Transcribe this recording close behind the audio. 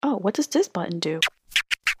Oh, what does this button do?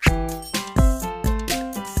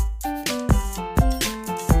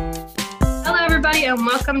 Hello, everybody, and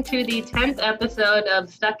welcome to the 10th episode of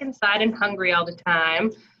Stuck Inside and Hungry All the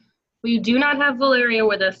Time. We do not have Valeria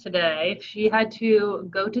with us today. She had to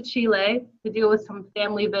go to Chile to deal with some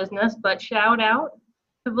family business, but shout out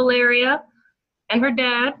to Valeria and her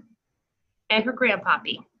dad and her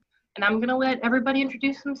grandpappy. And I'm going to let everybody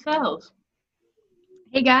introduce themselves.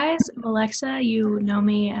 Hey guys, I'm Alexa. You know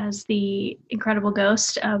me as the incredible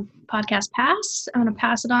ghost of Podcast Pass. I'm going to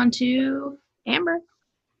pass it on to Amber.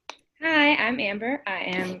 Hi, I'm Amber. I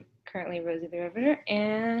am currently Rosie the Riveter,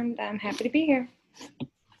 and I'm happy to be here.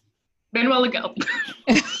 Manuela, go.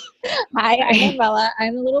 Hi, I'm Novella.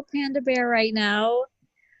 I'm a little panda bear right now.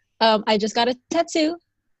 I just got a tattoo.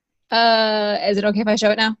 Is it okay if I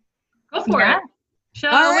show it now? Go for it. Show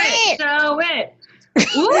right. it. Show it.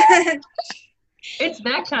 Ooh. It's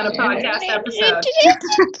that kind of podcast episode.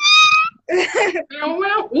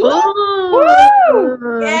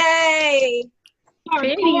 Woo! Yay!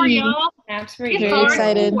 Hardcore, y'all. Absolutely. Very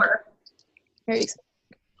excited. Very excited.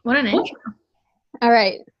 What an intro. All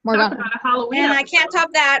right, Morgana. About a Halloween And I episode. can't top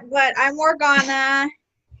that, but I'm Morgana,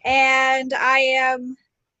 and I am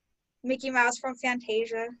Mickey Mouse from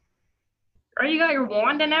Fantasia. Oh, you got your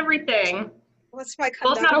wand and everything. What's my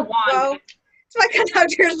Well, it's conductor's not a bow? wand. It's my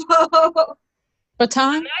conductor's bow.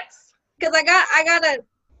 Baton? Next. Because I got a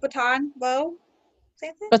baton bow.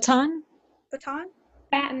 Same thing? Baton? Baton?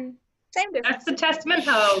 Batten. Same difference. That's the testament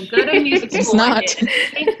hoe. Good at music It's school. not.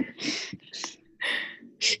 I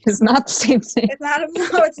It's not the same thing. It's not no,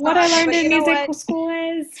 it's What not. I learned but in you know music what? school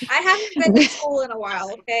is. I haven't been to school in a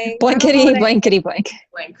while, okay? Blankety, blankety, blank.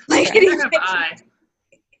 think. Blankety Neither have I.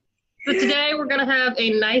 So today we're going to have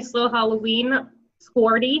a nice little Halloween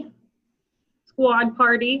squad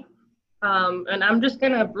party. And I'm just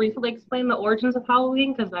going to briefly explain the origins of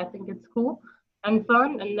Halloween because I think it's cool and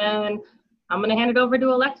fun. And then I'm going to hand it over to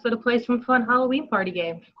Alexa to play some fun Halloween party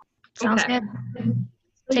games. Sounds Okay. good.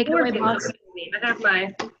 Take it away, Origins boss. of Halloween. I have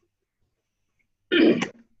my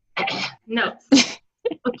notes.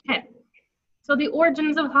 Okay. So the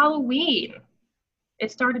origins of Halloween.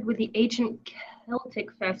 It started with the ancient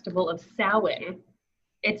Celtic festival of Samhain.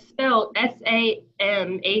 It's spelled Samhain,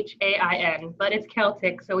 but it's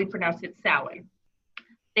Celtic, so we pronounce it Samhain.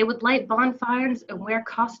 They would light bonfires and wear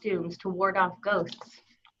costumes to ward off ghosts.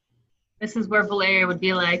 This is where Valeria would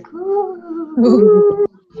be like, ooh.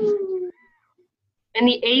 In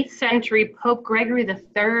the 8th century, Pope Gregory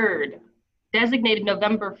III designated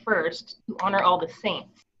November 1st to honor all the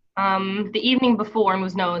saints. The evening before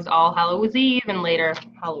was known as All Hallows Eve and later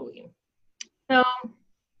Halloween. So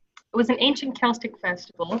it was an ancient Celtic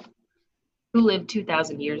festival who lived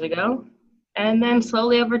 2,000 years ago. And then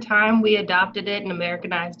slowly over time, we adopted it and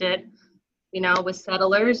Americanized it, with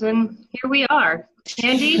settlers. And here we are.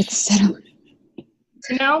 Candy,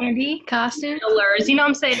 Candy, costume. settlers. You know what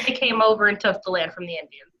I'm saying? They came over and took the land from the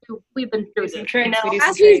Indians. We've been through this, tricks, we do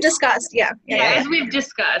As we've discussed, yeah. As we've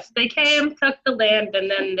discussed, they came, took the land, and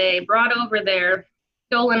then they brought over their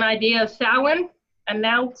stolen idea of Samhain, and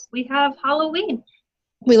now we have Halloween.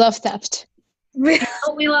 We love theft.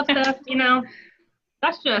 Oh, we love stuff,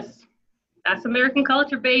 that's American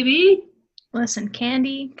culture, baby. Listen,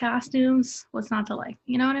 candy, costumes, what's not to like?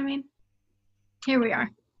 You know what I mean? Here we are.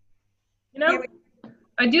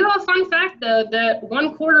 I do have a fun fact, though, that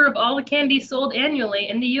 1/4 of all the candy sold annually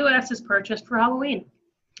in the U.S. is purchased for Halloween,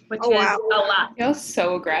 which Oh, is wow. a lot, Feels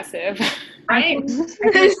so aggressive. right?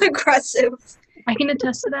 It's aggressive. I can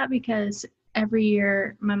attest to that because every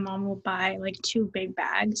year my mom will buy like 2 big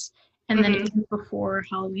bags, and then even before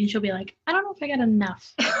Halloween she'll be like, I don't know if I got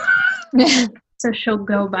enough. So she'll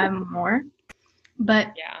go buy more.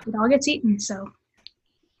 But Yeah. it all gets eaten, so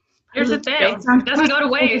Here's the thing, it doesn't go to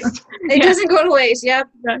waste. It doesn't go to waste, yep.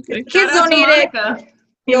 Kids Shout out don't to eat it. Monica.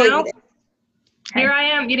 You'll You know? eat it. Here I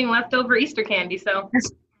am eating leftover Easter candy, so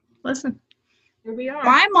listen. here we are.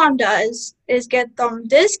 My mom does is get them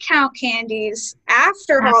discount candies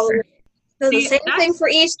after Halloween. So the See, same that's- thing for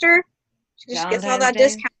Easter. She just gets all that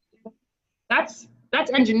Valentine's Day. discount. That's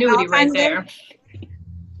ingenuity right Valentine's Day.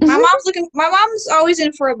 there. My mom's always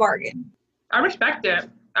in for a bargain. I respect it.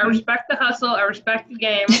 I respect the hustle. I respect the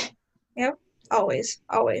game. Always.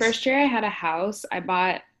 First year I had a house, I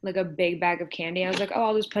bought like a big bag of candy. I was like, oh,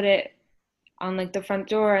 I'll just put it on like the front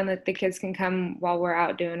door and like the kids can come while we're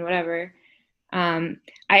out doing whatever. I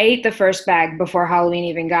ate the first bag before Halloween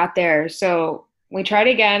even got there. So we tried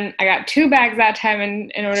again. I got 2 bags that time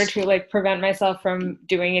in order to like prevent myself from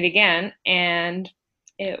doing it again. And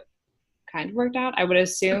it kind of worked out, I would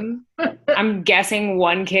assume. I'm guessing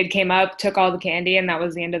one kid came up, took all the candy, and that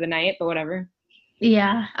was the end of the night, but whatever.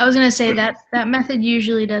 Yeah, I was gonna say that method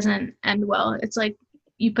usually doesn't end well. It's like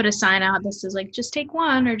you put a sign out that says like just take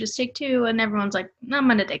one or just take two, and everyone's like, no, I'm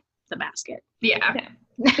gonna take the basket. Yeah.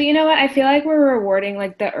 But you know what? I feel like we're rewarding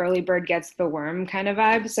like the early bird gets the worm kind of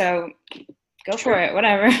vibe. So go for it.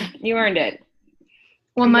 Whatever. You earned it.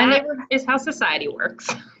 Well, And my that neighborhood, is how society works.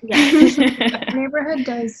 my neighborhood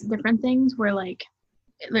does different things where like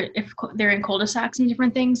if they're in cul-de-sacs and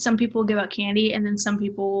different things, some people give out candy, and then some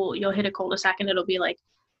people you'll hit a cul-de-sac and it'll be like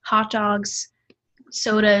hot dogs,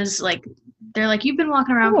 sodas. Like they're like, you've been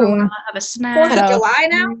walking around for a Ooh. while, have a snack. 4th of Hello. July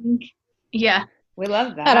now? drink. Yeah. We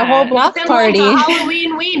love that. Had a whole block Sounds party. like a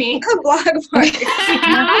Halloween weenie. A block party.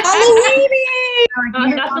 Halloween!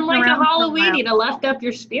 Nothing like a Halloweeny to lift up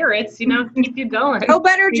your spirits, keep you going. No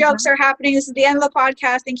better jokes are happening. This is the end of the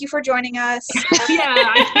podcast. Thank you for joining us. Yeah,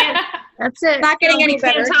 I can't. That's it. Not getting any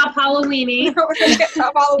better. Can't top Halloweeny.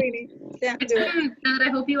 Top Halloween. Can't do it. Good.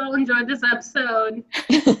 I hope you all enjoyed this episode.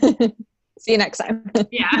 See you next time.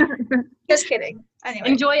 Yeah. Just kidding. Anyway.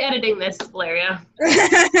 Enjoy editing this, Valeria.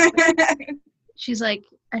 She's like,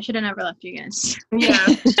 I should have never left you guys. Yeah.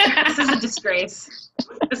 This is a disgrace.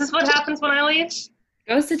 This is what happens when I leave.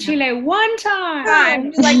 Goes to Chile one time.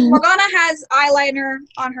 Fine. Like Morgana has eyeliner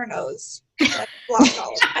on her nose. Like, blocked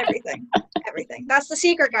all everything. Everything. That's the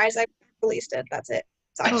secret, guys. I released it. That's it.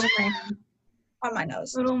 It's Little actually mayhem. on my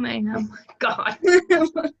nose. Little mayhem. God.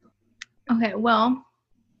 Okay, well,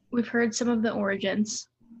 we've heard some of the origins.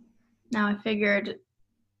 Now I figured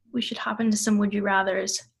we should hop into some Would You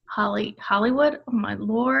Rathers. Hollywood? Oh my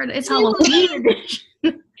lord, it's Halloween edition.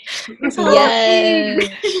 It's Yes.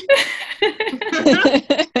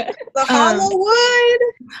 The Hollywood.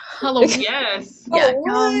 Halloween. Yes. Yeah,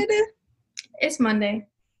 Hollywood. It's Monday.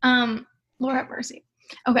 Lord have mercy.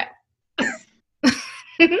 Okay.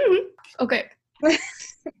 Okay.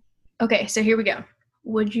 Okay, so here we go.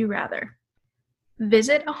 Would you rather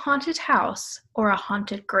visit a haunted house or a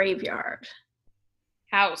haunted graveyard?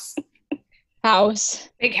 House. House.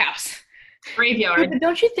 Big house. Graveyard. But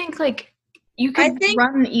don't you think like you I could think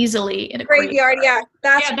run easily in a Graveyard. Yeah,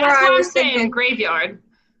 that's Yeah, where that's I what I'm was saying. thinking. Graveyard.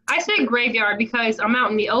 I say graveyard because I'm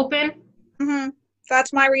out in the open. Hmm.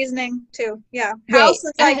 That's my reasoning too. Yeah, Wait, house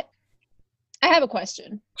is like I have a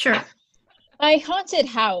question. Sure. By haunted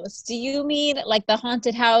house, do you mean like the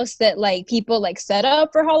haunted house that like people like set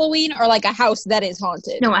up for Halloween, or like a house that is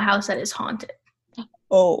haunted? No, a house that is haunted.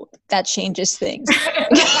 Oh, that changes things.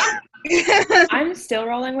 I'm still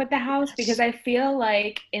rolling with the house because I feel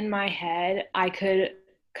like in my head I could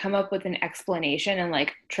come up with an explanation and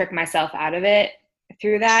like trick myself out of it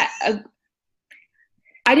through that.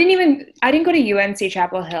 I didn't go to UNC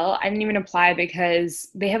Chapel Hill. I didn't even apply because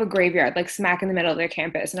they have a graveyard like smack in the middle of their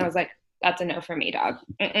campus, and I was like, that's a no for me, dog.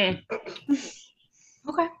 Mm-mm.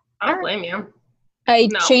 Okay. I don't blame you. I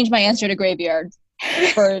No. changed my answer to graveyard.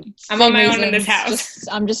 For I'm same on my own in this reasons. house.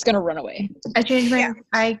 I'm just gonna run away. I changed my Yeah.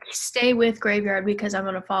 I stay with graveyard because I'm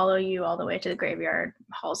gonna follow you all the way to the graveyard.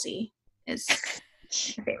 Halsey is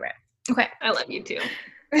my favorite. Okay. I love you too.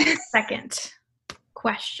 Second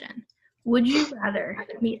question. Would you rather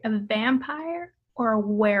meet a vampire or a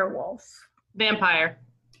werewolf? Vampire.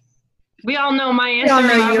 We all know my answer all and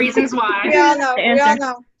know my you. reasons we why. all know. The We all answer.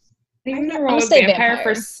 know. I'm gonna I'm roll gonna with say vampire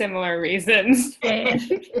vampire. for similar reasons. Yeah.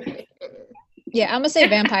 Yeah, I'm gonna say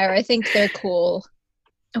vampire. I think they're cool.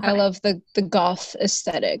 Okay. I love the goth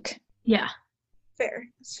aesthetic. Yeah. Fair.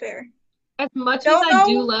 It's fair. As much Don't as I know.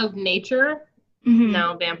 do love nature, Mhm.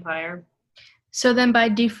 no, vampire. So then by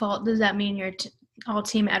default, does that mean you're all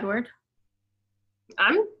team Edward?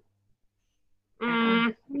 I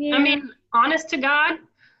mean, honest to God.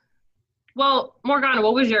 Well, Morgana,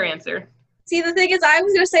 what was your answer? See, the thing is, I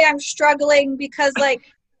was gonna say I'm struggling because like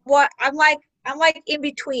what I'm like in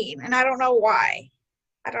between, and I don't know why.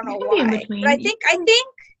 I don't know You can be in why. between. But I think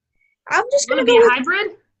I'm just You gonna want to go be a with.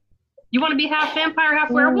 hybrid? You want to be half vampire,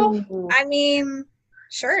 half werewolf? Ooh. I mean,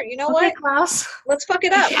 sure. You know Okay, what? Klaus. Let's fuck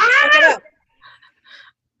it up. Let's fuck it up.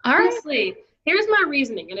 All right. Honestly, here's my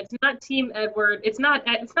reasoning, and it's not Team Edward. It's not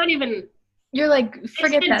even. You're like,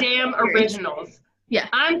 forget it's the that. damn originals. Yeah.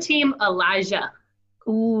 I'm Team Elijah.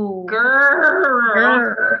 Ooh. Girl.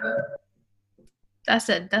 Grr. That's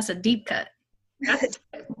a deep cut. That's,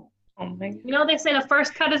 Oh my god. you know they say the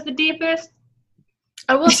first cut is the deepest.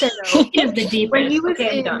 I will say though, Is the deepest. when he was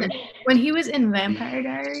Okay, I'm done. when he was in Vampire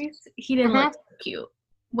Diaries, he didn't look so cute.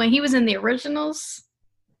 When he was in the originals,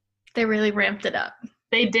 they really ramped it up.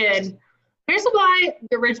 They did. Here's why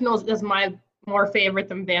the originals is my more favorite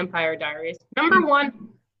than Vampire Diaries. Number one,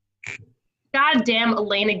 goddamn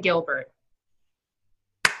Elena Gilbert.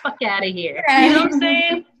 Fuck out of here. You know what I'm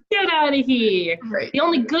saying? Get out of here. Right. The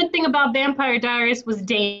only good thing about Vampire Diaries was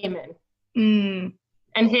Damon. Mm,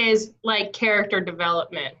 and his like character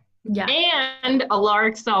development. yeah. And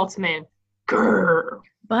Alaric Saltzman. Grr.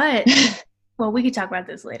 But, well, we could talk about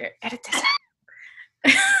this later. Edit this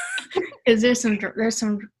out. Because there's some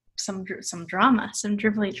drama, some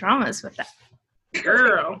dribbly dramas with that.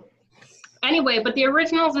 Girl. Anyway, but the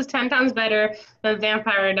originals is 10 times better than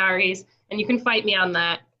Vampire Diaries, and you can fight me on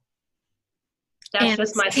that. That's And-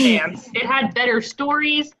 just my stance. It had better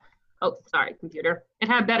stories. Oh, sorry, computer. It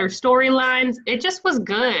had better storylines. It just was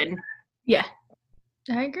good. Yeah,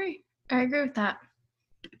 I agree. I agree with that.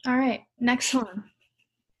 All right, next one.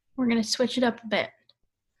 We're going to switch it up a bit.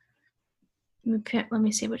 Let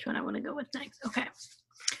me see which one I want to go with next. Okay.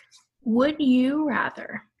 Would you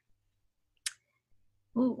rather...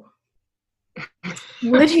 Ooh.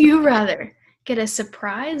 Would you rather get a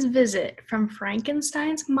surprise visit from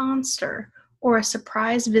Frankenstein's monster or a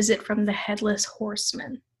surprise visit from the Headless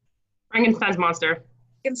Horseman? Frankenstein's monster.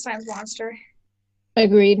 Frankenstein's monster.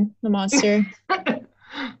 Agreed. The monster.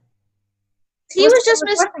 He was just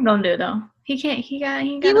What's Horseman gonna do though?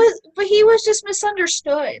 he was just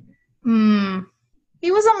misunderstood. Hmm.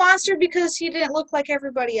 He was a monster because he didn't look like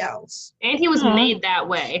everybody else. And he was Aw. made that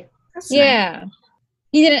way. Yeah.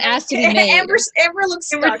 He didn't ask to be made. Amber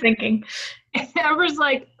looks Amber stuck. thinking. Amber's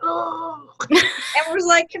like, oh. Amber's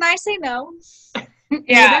like, can I say no?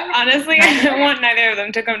 Yeah, honestly, I don't want neither of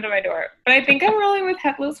them to come to my door. But I think I'm rolling with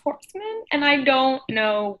Headless Horseman, and I don't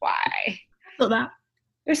know why. So that.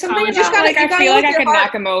 There's something you about, just gotta- like, you I gotta feel go like with I your could heart.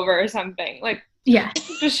 knock him over or something. Like, Yeah.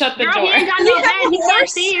 just shut the Girl, door. he ain't got He no got head. a He can't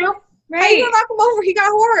horse. see you. How you gonna knock him over? He got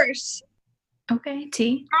a horse. Okay.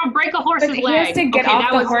 T. Girl, break a horse's But he leg. has to get Okay, off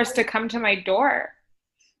that the was- horse to come to my door.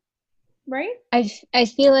 Right? I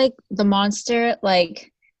feel like the monster,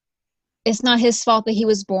 like, it's not his fault that he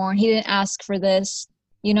was born. He didn't ask for this,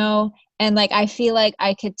 you know? And, like, I feel like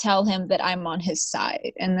I could tell him that I'm on his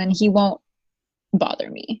side, and then he won't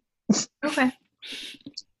bother me. Okay.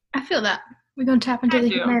 I feel that. We're gonna tap into I the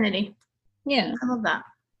do. humanity. Yeah. I love that.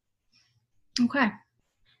 Okay.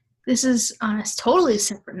 This is on a totally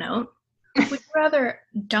separate note. Would you rather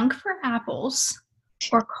dunk for apples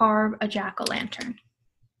or carve a jack-o'-lantern?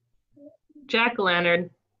 Jack-o'-lantern.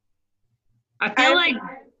 I feel I- like,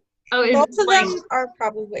 oh, it's Both of like, them are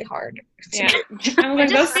probably hard. Yeah. I'm I like,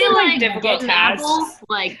 those just feel seem like like difficult getting tasks. apples,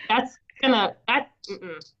 like, that's,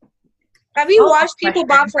 mm-mm. Have you Oh, watched people question.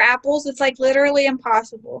 bob for apples? It's like literally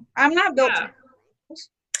impossible. I'm not built Yeah. to.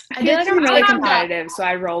 I feel like I'm I really don't have competitive, so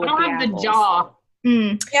I roll I with don't the have apples. the jaw.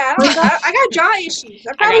 Mm. Yeah, I got jaw issues.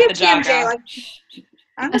 I probably got have the jaw, TMJ. girl.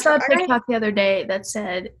 Like, I saw a I got- TikTok the other day that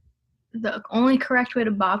said the only correct way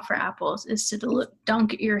to bob for apples is to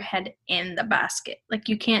dunk your head in the basket. Like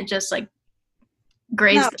you can't just like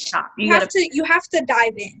graze No, the top. you have to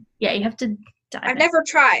dive in. Yeah, you have to dive. I've in. never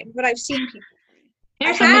tried, but I've seen people.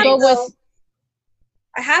 Here's I the have go thing. with-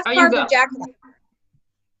 I have Oh, you carved go. a jack-o'-lantern.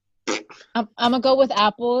 I'm gonna go with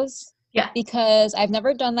apples. Yeah. Because I've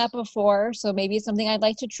never done that before, so maybe it's something I'd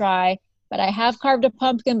like to try. But I have carved a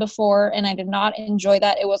pumpkin before, and I did not enjoy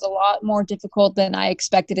that. It was a lot more difficult than I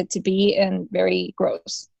expected it to be, and very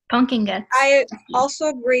gross. Pumpkin guts. I also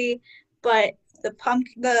agree, but the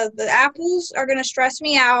apples are gonna stress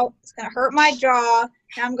me out. It's gonna hurt my jaw,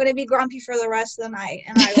 and I'm gonna be grumpy for the rest of the night.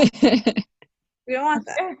 And we don't want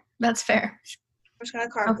that. I'm That's fair. just gonna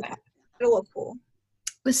carve Okay. it. It'll look cool.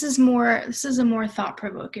 This is a more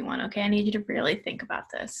thought-provoking one, okay? I need you to really think about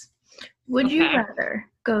this. Would you Okay. rather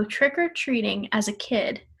go trick-or-treating as a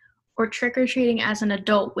kid or trick-or-treating as an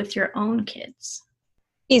adult with your own kids?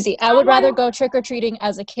 Easy. I would rather go trick-or-treating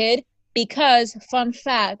as a kid because, fun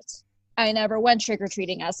fact, I never went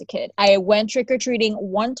trick-or-treating as a kid. I went trick-or-treating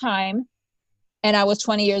one time, and I was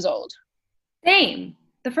 20 years old. Same.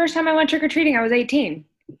 The first time I went trick-or-treating, I was 18.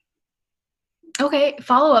 Okay,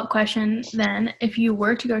 follow-up question then. If you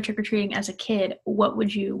were to go trick-or-treating as a kid, what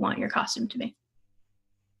would you want your costume to be?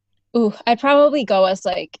 Ooh, I'd probably go as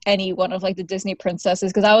like any one of like the Disney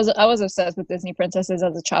princesses because I was obsessed with Disney princesses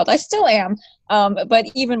as a child. I still am, but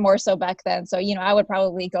even more so back then. So I would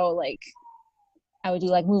probably go like I would do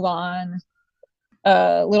like Mulan,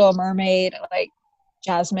 Little Mermaid, like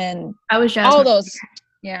Jasmine, I was Jasmine. all those.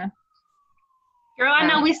 Yeah. Girl, I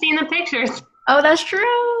know we've seen the pictures. Oh, that's true.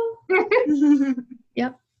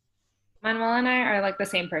 Manuel and I are like the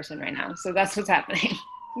same person right now, so that's what's happening.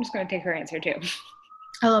 I'm just going to take her answer too.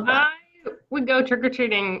 I love that. I would go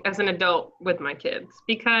trick-or-treating as an adult with my kids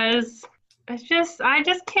because I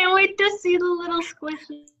just can't wait to see the little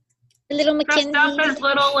squishies Little dressed up Mackenzie. as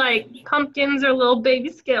little like pumpkins or little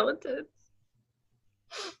baby skeletons.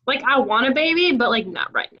 Like I want a baby, but like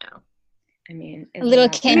not right now. I mean, A little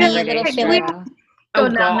isn't that Kenny, the a little ridiculous? Philip. Go Oh,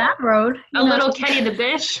 down God. that road. A little Kenny the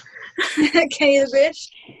Bish. Kenny the bitch.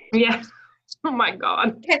 Yeah. Oh my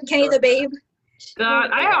God. Kenny the babe. God,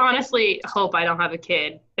 I honestly hope I don't have a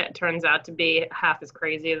kid that turns out to be half as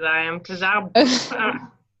crazy as I am, because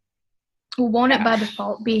Won't it by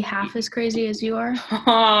default be half as crazy as you are?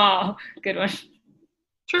 Oh, good one.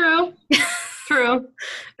 True.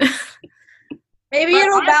 Maybe But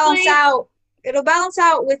it'll balance honestly- out. It'll balance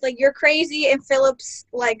out with like you're crazy and Philip's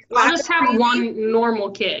like. I'll lack just of have crazy. one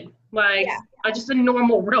normal kid, like just a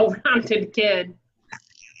normal, well-rounded kid.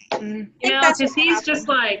 Mm. You know, that's because what he's happened. just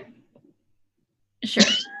like, Sure.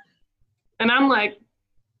 and I'm like,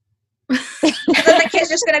 And then the kid's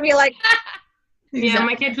just gonna be like, yeah,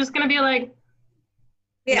 my kid's just gonna be like,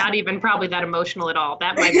 yeah. not even probably that emotional at all.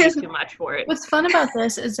 That might be too much for it. What's fun about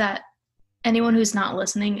this is that anyone who's not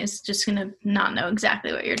listening is just gonna not know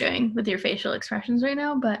exactly what you're doing with your facial expressions right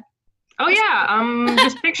now, but Oh yeah,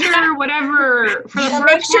 just picture whatever for the So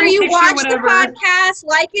first make sure one, you picture watch whatever. the podcast,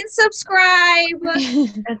 like and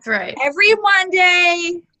subscribe that's right. every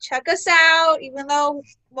Monday. Check us out, even though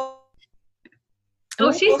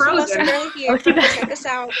Oh, she's most of us are frozen. barely here. Oh, she's back. Check us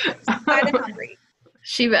out. Excited and hungry.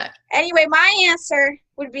 She bet. Anyway, my answer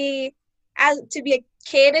would be to be a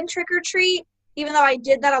kid in trick or treat, even though I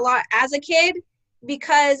did that a lot as a kid,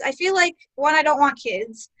 because I feel like, one, I don't want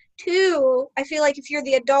kids. Two, I feel like if you're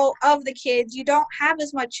the adult of the kids, you don't have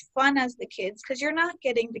as much fun as the kids because you're not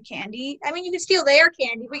getting the candy. I mean, you can steal their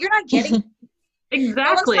candy, but you're not getting it.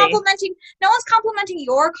 Exactly. No one's complimenting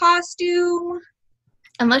your costume.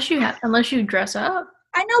 Unless you dress up.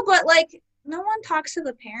 I know, but like no one talks to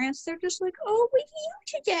the parents. They're just like, "Oh, what are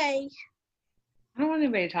you today?" I don't want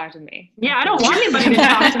anybody to talk to me. Yeah, I don't want anybody to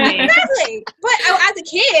talk to me. Exactly. But as a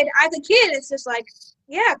kid, it's just like,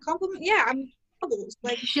 yeah, compliment. Yeah, I'm bubbles.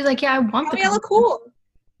 Like, She's like, yeah, I want tell the me I look compliment. cool.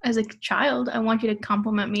 As a child, I want you to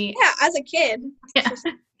compliment me. Yeah, as a kid. Yeah. Just,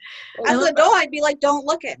 as an adult, I'd be like, don't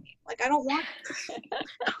look at me. Like, I don't want.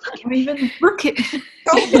 Or even look at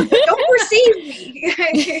Don't perceive me.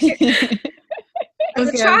 As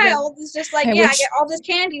a Okay, child, it's just like, I I wish- get all this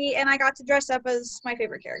candy, and I got to dress up as my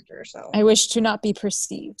favorite character. So I wish to not be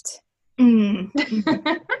perceived.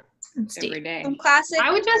 It's Every deep. day. some classic.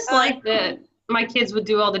 I would just like that my kids would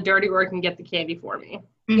do all the dirty work and get the candy for me.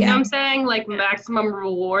 Mhm. You know what I'm saying? Like maximum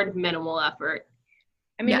reward, minimal effort.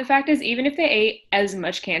 I mean, Yeah. the fact is, even if they ate as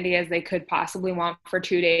much candy as they could possibly want for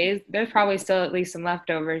 2 days, there's probably still at least some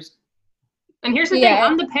leftovers. And here's the Yeah. thing,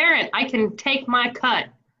 I'm the parent. I can take my cut.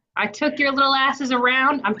 I took your little asses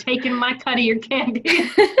around. I'm taking my cut of your candy.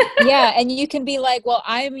 Yeah, and you can be like, well,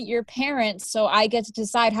 I'm your parent, so I get to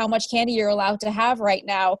decide how much candy you're allowed to have right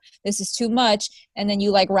now. This is too much. And then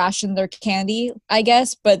you like ration their candy, I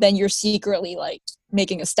guess, but then you're secretly like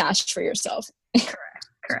making a stash for yourself.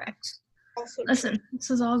 Correct. Also, Listen,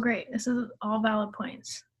 this is all great. This is all valid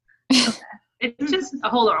points. It's just,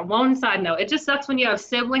 hold on, one side note. It just sucks when you have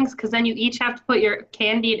siblings because then you each have to put your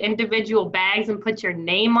candy in individual bags and put your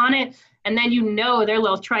name on it. And then you know their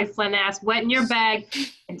little trifling ass went in your bag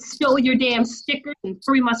and stole your damn stickers and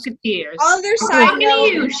Three Musketeers. other I'm side talking to note,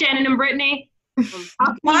 you, Shannon and Brittany. I'm talking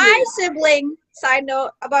to my you. sibling side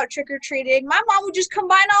note about trick or treating. My mom would just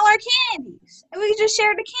combine all our candies, and we could just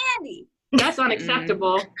share the candy. That's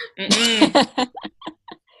unacceptable. Mm-mm.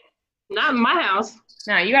 Not in my house.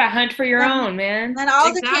 No, you gotta hunt for your own, man. And then all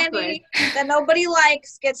Exactly. the candy that nobody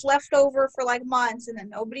likes gets left over for like months, and then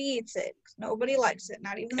nobody eats it. 'Cause nobody likes it,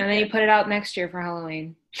 not even the And then you kids. put it out next year for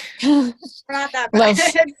Halloween. We're not that Love.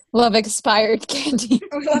 bad. Love expired candy.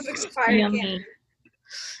 We love expired candy.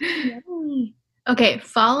 Yummy. Yummy. Okay,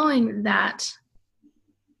 following that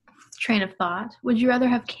train of thought, would you rather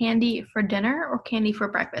have candy for dinner or candy for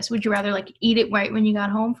breakfast? Would you rather like eat it right when you got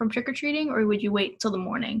home from trick-or-treating, or would you wait till the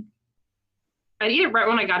morning? I'd eat it right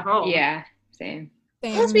when I got home. Yeah, same.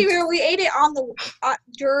 Let's be real. We ate it on the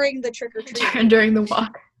during the trick or treat. During the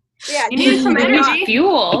walk. Yeah, You need some you're not- energy.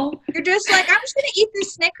 Fuel. You're just like, I'm just gonna eat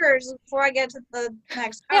this Snickers before I get to the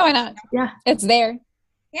next. Yeah, why not? Yeah. It's there.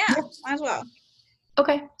 Yeah, might as well.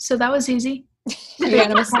 Okay, so that was easy.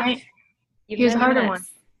 Unanimous. All right. Here's a harder one.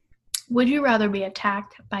 Unanimous. Would you rather be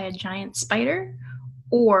attacked by a giant spider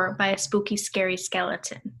or by a spooky, scary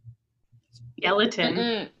skeleton? Skeleton.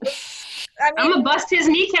 Mm-mm. I I'm mean, gonna bust his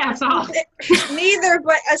kneecaps off. neither,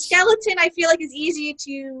 but a skeleton I feel like is easy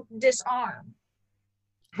to disarm.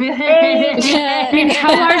 I mean,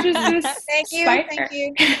 how large is this Thank you, spider? thank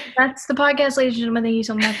you. That's the podcast, ladies and gentlemen. Thank you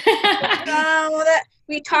so much. That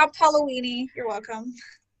we topped Halloweeny. You're welcome.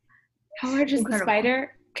 How large is Incredible. the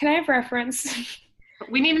spider? Can I have reference?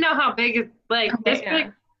 We need to know how big it's like. Okay, This yeah.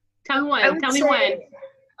 big. Tell me I when. would Tell me say- when.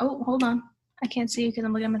 Oh, hold on. I can't see you because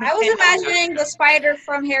I'm looking at my I was imagining the spider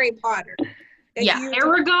from Harry Potter. A Yeah. huge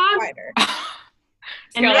Aragog? spider.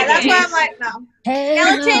 And Yeah, that that's why case- I'm like, no.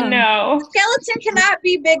 Hell Skeleton. No. Skeleton cannot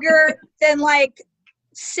be bigger than like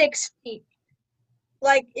 6 feet.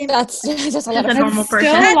 Like That's just a lot That's of a normal Still person.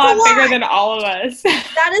 a That's a lot lot. bigger than all of us.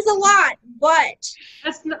 that is a lot, but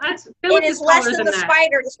That's it Philip is is less taller than than the that.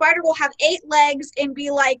 spider. The spider will have 8 legs and be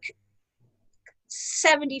like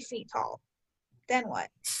 70 feet tall. Then what?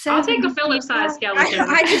 I'll take a Philip-sized skeleton.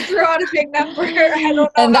 I just threw out a big number. I don't know.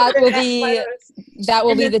 And how that big will be spider is. that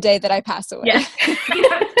will And be then- the day that I pass away.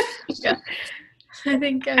 Yeah. I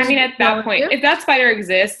think. I mean, at that point, if if that spider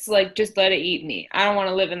exists, like, just let it eat me. I don't want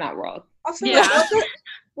to live in that world. Also, Yeah.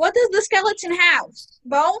 what does the skeleton have?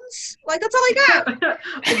 Bones? Like, that's all he got.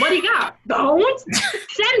 What do you got? Bones?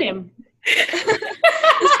 Send him.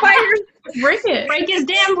 The spider break it. Break his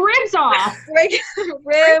damn ribs off. break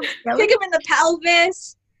rib, kick him in the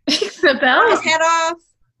pelvis, the cut bell. his head off.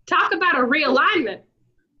 Talk about a realignment.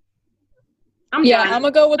 I'm Yeah, done. I'm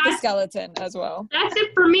gonna go with the That's- skeleton as well. That's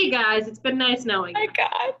it for me, guys. It's been nice knowing Oh you. my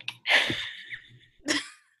God.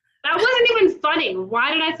 That wasn't even funny.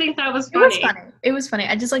 Why did I think that was It was funny? funny. It was funny.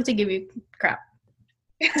 I just like to give you crap.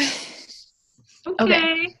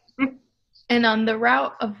 Okay. And on the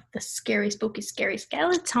route of the scary, spooky, scary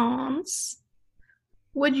skeletons,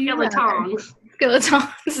 would you rather- Skeletons.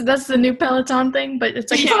 Skeletons. That's the new Peloton thing, but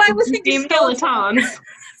it's like That's what I was thinking. themed Skeletons.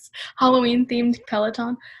 Halloween themed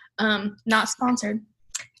Peloton. Not sponsored.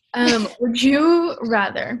 Would you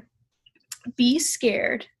rather be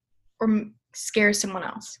scared or scare someone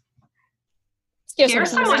else? Scare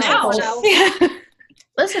someone else. Yeah.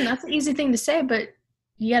 Listen, that's an easy thing to say, but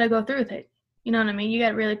you got to go through with it. You know what I mean? You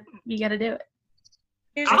got to do it.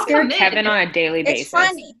 Here's I'll the I scare commit. Kevin on a daily It's basis.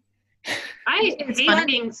 funny. I It's hate funny.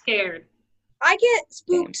 being scared. I get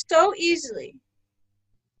spooked so easily.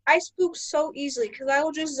 I spook so easily because I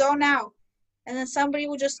will just zone out, and then somebody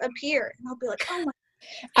will just appear, and I'll be like, "Oh my!"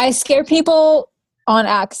 I scare people on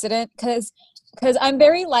accident because I'm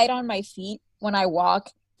very light on my feet when I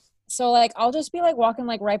walk. So like I'll just be like walking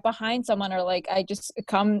like right behind someone, or like I just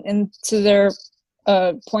come into their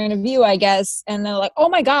point of view, I guess, and they're like, "Oh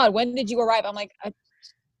my God, when did you arrive?" I'm like,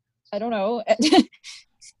 I don't know,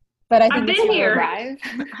 but I think I've it's been fun. here. Arrive.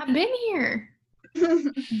 I've been here.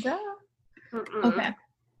 Duh. Mm-mm. Okay.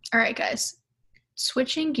 All right, guys.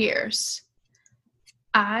 Switching gears.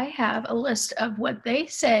 I have a list of what they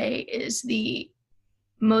say is the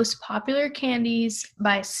most popular candies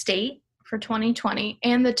by state for 2020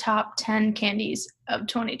 and the top 10 candies of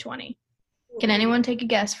 2020. Can anyone take a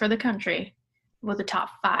guess for the country what the top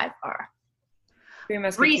 5 are? Three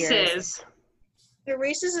Musketeers. Reese's. The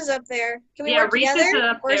Reese's is up there. Can we Yeah, work Reese's together,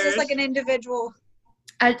 up or is this there. like an individual?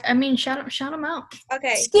 I mean, shout them out.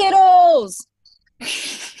 Okay. Skittles.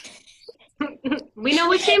 We know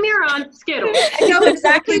what team you're on. Skittles. I know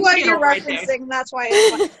exactly what Skittles you're right there. referencing. That's why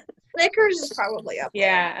it's funny. Snickers is probably up there.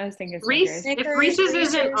 Yeah, I was thinking Reese, Snickers. if Reese's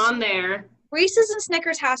isn't Reese's. on there, Reese's and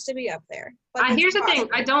Snickers has to be up there. Like, here's it's the thing. I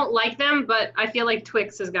possible. don't like them, but I feel like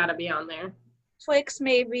Twix has got to be on there. Twix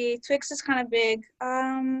maybe. Twix is kind of big.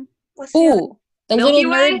 Let's see. Ooh, the Milky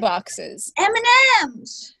little Way? nerd boxes.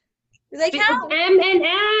 M&M's. Do they count?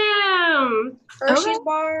 M&M. Hershey's Okay.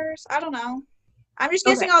 bars. I don't know. I'm just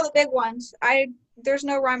guessing all the big ones. There's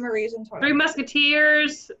no rhyme or reason for Three it.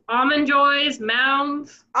 Musketeers, Almond Joys,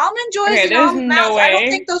 Mounds. Almond Joys Okay, and there's Almond no Mounds. I don't way.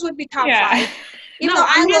 think those would be top Yeah. 5. Even No, though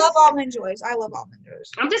I I'm just- love Almond Joys. I love Almond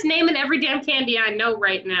Joys. I'm just naming every damn candy I know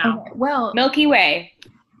right now. Okay, well, Milky Way.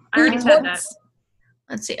 I already Ooh, said that.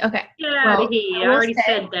 let's see. Okay. Get out Well, of here. I I will already say-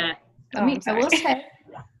 said that. I will sorry. say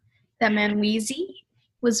that Manweezy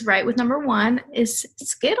was right with number 1 is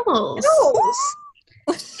Skittles. Skittles.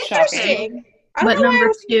 Shocking. Interesting. I don't But know why I number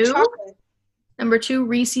was thinking 2? chocolate. Number 2,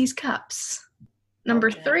 Reese's Cups. Number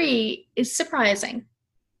Okay. 3 is surprising.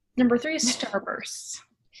 Number 3 is Starburst.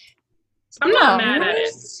 I'm not No. mad at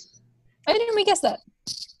it. Why didn't we guess that?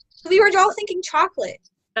 We were all thinking chocolate.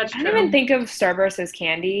 That's I true. don't even think of Starburst as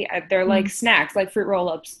candy. They're like snacks, like fruit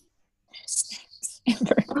roll-ups.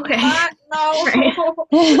 Okay. No. Right.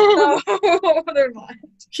 No, they're not.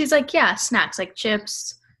 She's like, yeah, snacks like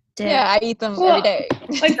chips, dip. Yeah, I eat them Well, every day.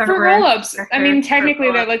 Like fruit Starburst, roll-ups. I mean, Starburst,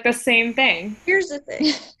 technically, they're like the same thing. Here's the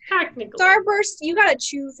thing. Technically. Starburst, you gotta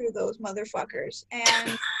chew through those motherfuckers.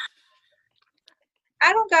 And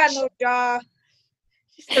I don't got no jaw.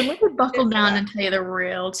 So let me buckle down and tell you the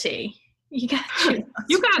real tea. You got to choose.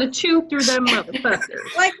 You gotta chew through them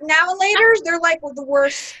motherfuckers. Like now and later, they're like the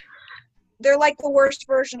worst. They're like the worst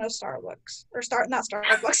version of Starbucks. Not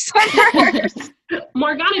Starbucks. Starburst.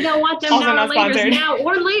 Morgana don't want them Also now not or later, sponsored. now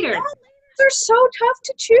or later. They're so tough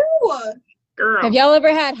to chew. Girl. Have y'all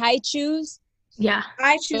ever had high chews? Yeah.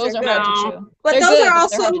 I choose Those are are hard good. to No. chew. But They're those good, are but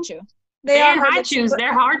also they're hard to chew. they They're are hard hard to chew. shoes. But,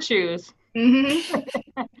 They're hard shoes.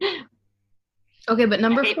 Mm-hmm. Okay, but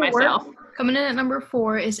number I hate 4, myself. coming in at number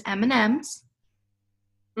 4 is M&M's.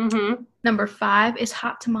 Mm-hmm. Number 5 is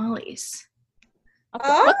hot tamales.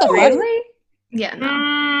 What the fuck? Really? Yeah,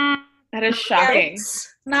 no. That is shocking.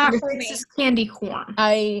 Not Number for 6 me. is candy corn.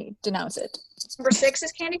 I denounce it. Number 6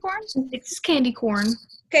 is candy corn. 6 is candy corn.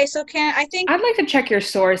 Okay, so I think. I'd like to check your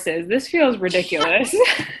sources. This feels ridiculous.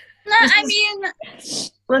 I mean,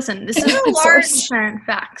 Listen, this is It's a the large- source parent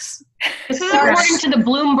facts. This is according to the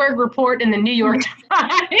Bloomberg report in the New York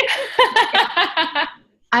Times.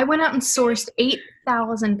 I went out and sourced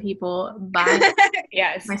 8,000 people by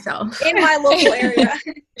Yes. myself. in my local area.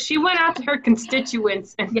 She went out to her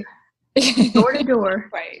constituents and Door to door.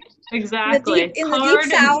 Right. exactly in the hard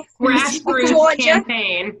deep south of grassroots Georgia.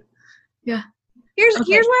 campaign. Here's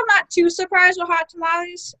Okay. where I'm not too surprised with hot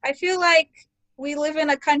tamales. I feel like we live in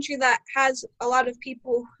a country that has a lot of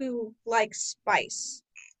people who like spice.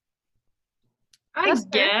 I That's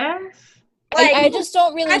fair. guess. Like, I just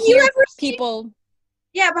don't really have you hear ever seen? people.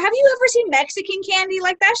 Yeah, but have you ever seen Mexican candy?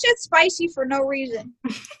 Like that shit's spicy for no reason.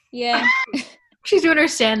 Yeah. She's doing her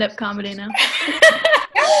stand-up comedy now.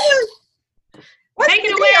 What's Take the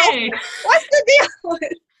it deal? away. What's the deal?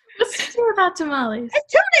 What's the deal about tamales?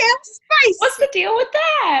 It's too damn spicy. What's the deal with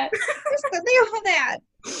that? What's the deal with that?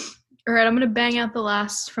 All right, I'm going to bang out the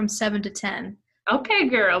last from 7 to 10. Okay,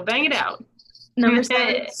 girl, bang it out. Number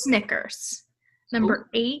 7, Snickers. Number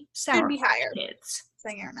 8, Should Sour be higher. Kids.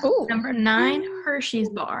 Singer, no. Ooh. Number 9, Hershey's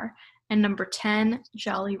Bar. And number 10,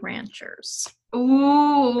 Jolly Ranchers.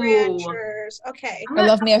 Ooh. Ranchers. Okay. I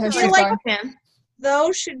love me a I Hershey's feel like bar.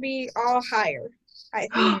 those should be all higher, I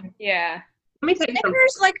think. Yeah. Let me tell you something.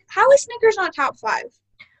 Snickers, like, how is Snickers not top 5?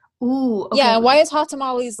 Ooh, okay. Yeah, why is hot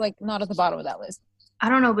tamales like not at the bottom of that list? I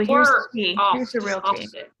don't know, but here's the Or tea. off, Here's the just real off tea.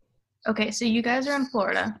 it. Okay, so you guys are in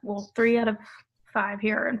Florida. Well, 3 out of 5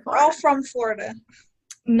 here are in We're all Florida. from Florida.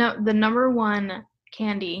 No, the number 1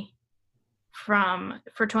 candy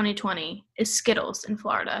for 2020 is Skittles in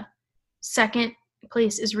Florida. Second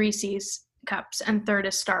place is Reese's Cups, and third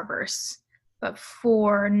is Starburst. But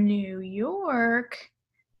for New York,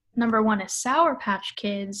 number 1 is Sour Patch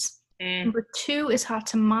Kids. Number 2 is Hot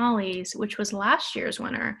Tamales, which was last year's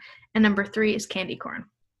winner, and number 3 is candy corn.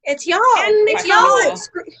 It's y'all. Candy It's y'all. corn. It's,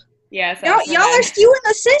 Yes. y'all are skewing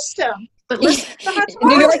the system. But listen, The hot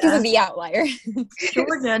New York tamales. is the outlier.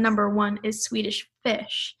 Georgia, number 1 is Swedish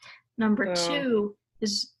Fish. Number Oh. 2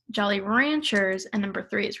 is Jolly Ranchers, and number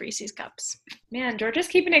 3 is Reese's Cups. Man, Georgia's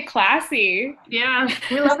keeping it classy. Yeah.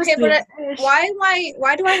 We love Okay, a but Swedish Fish.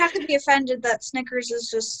 why do I have to be offended that Snickers is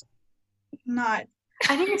just not?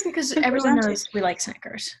 I think it's because Represented. everyone knows we like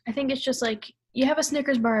Snickers. I think it's just like you have a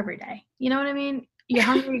Snickers bar every day. You know what I mean? You're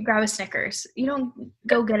hungry, you grab a Snickers. You don't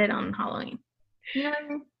go get it on Halloween. You know what I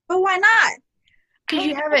mean? But why not? Because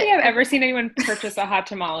you I have don't think it. I've ever seen anyone purchase a hot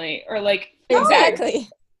tamale or like Exactly.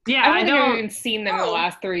 Yeah, I I don't think I've don't. even seen them in the Oh.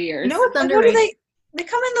 last 3 years. You know what's Like, what do underrated? they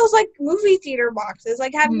come in those like movie theater boxes.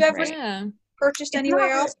 Like, have you ever Right. Yeah. purchased It's anywhere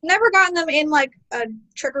not- else? Never gotten them in like a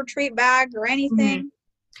trick or treat bag or anything.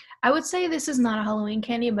 I would say this is not a Halloween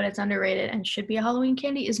candy, but it's underrated and should be a Halloween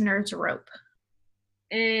candy. Is Nerds Rope?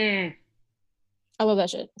 Mm. I love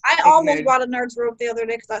that shit. I Big almost mood. bought a Nerds rope the other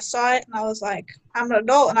day because I saw it and I was like, I'm an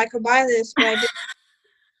adult and I could buy this, but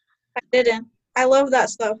I didn't. I love that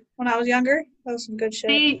stuff. When I was younger, that was some good shit.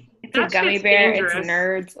 See, It's a that gummy shit's bear. dangerous. It's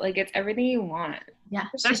nerds. Like it's everything you want. Yeah.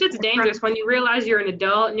 That shit's dangerous when you realize you're an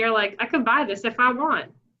adult and you're like, I could buy this if I want.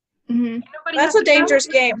 Mm-hmm. Nobody That's has a to tell dangerous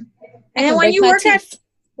me. game. I And then can when break you my work at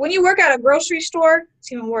teeth. a grocery store,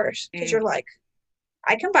 it's even worse because Mm. you're like,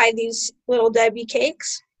 I can buy these little Debbie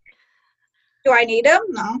cakes. Do I need them?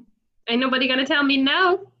 No. Ain't nobody gonna tell me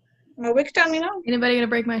no. Nobody can tell me no. Anybody gonna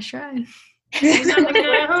break my stride? Ain't nobody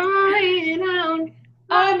gonna hold me down.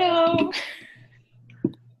 Oh no.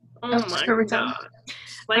 Oh my story time. god.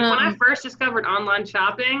 Like when I first discovered online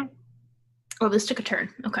shopping, Oh, this took a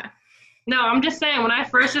turn. Okay. no, I'm just saying, when I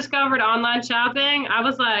first discovered online shopping, I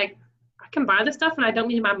was like, I can buy this stuff and I don't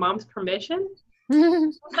need my mom's permission?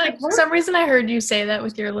 Like, For some reason, I heard you say that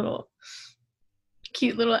with your little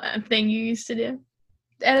cute little thing you used to do.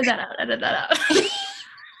 Edit that out. Edit that out.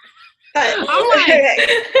 I'm like,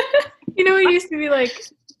 You know, it used to be like.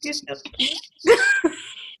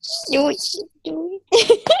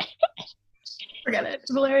 Forget it,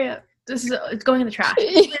 Valeria. This is it's going in the trash.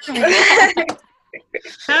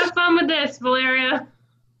 have fun with this, Valeria.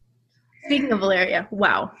 Speaking of Valeria,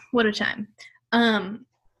 wow, what a time.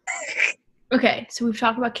 Okay, so we've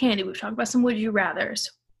talked about candy. We've talked about some would you rathers.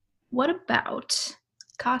 What about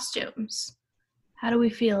costumes? How do we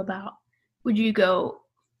feel about? Would you go,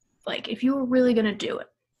 like, if you were really gonna do it?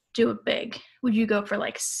 do it big, would you go for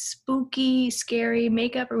like spooky, scary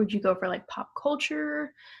makeup, or would you go for like pop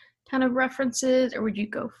culture kind of references, or would you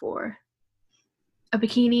go for a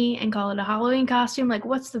bikini and call it a Halloween costume? Like,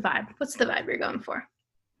 what's the vibe? What's the vibe you're going for?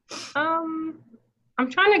 I'm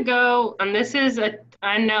trying to go, and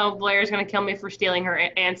I know Blair's going to kill me for stealing her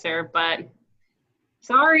answer, but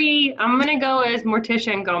sorry, I'm going to go as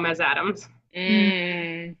Morticia and Gomez Adams.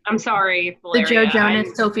 I'm sorry, Valeria. The Joe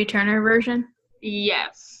Jonas, Sophie Turner version?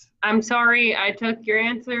 Yes. I'm sorry I took your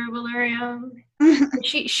answer, Valeria.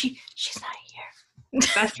 She's not here.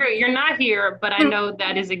 That's true. You're not here, but I know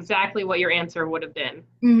that is exactly what your answer would have been.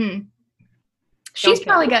 Mm-hmm. She's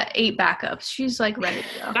probably got 8 backups. She's like ready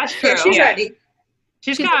to go. That's true. Yeah, she's ready.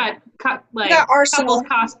 She's got arsenal couple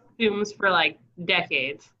costumes for like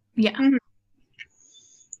decades. Yeah. Mm-hmm.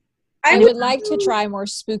 I would like to try more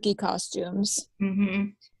spooky costumes. Mm-hmm.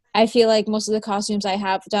 I feel like most of the costumes I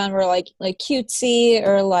have done were like cutesy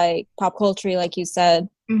or like pop culture, like you said.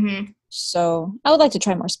 Mm-hmm. So I would like to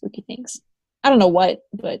try more spooky things. I don't know what,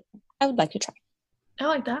 but I would like to try. I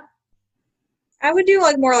like that. I would do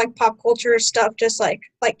like more like pop culture stuff, just like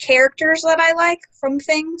characters that I like from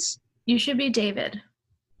things. You should be David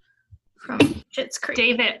from Schitt's Creek.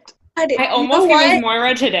 David. I almost gave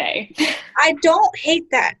Moira today. I don't hate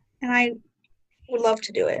that, and I would love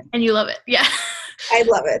to do it. And you love it. Yeah. I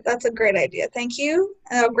love it. That's a great idea. Thank you.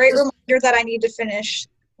 And a great reminder that I need to finish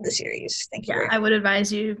the series. Thank you. Yeah, I would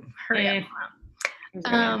advise you hurry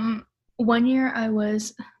up. One year I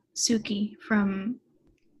was Suki from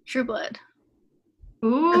True Blood.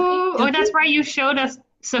 Ooh, that's right. You showed us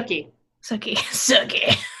Suki.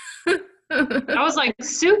 Suki. I was like,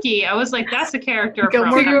 Suki. I was like, that's a character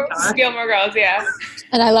Gilmore from Girls. Avatar. Gilmore Girls, yeah.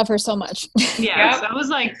 And I love her so much. Yeah, Yep. I was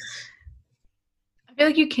like, I feel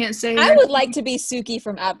like you can't say I would like to be Suki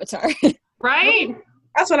from Avatar. right?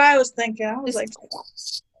 That's what I was thinking. I was like,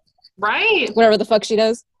 Right? Whatever the fuck she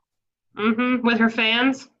does. Mm-hmm. With her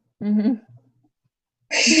fans. Mm-hmm.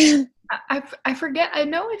 I forget.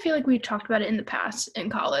 I feel like we talked about it in the past in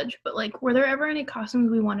college, but like, were there ever any costumes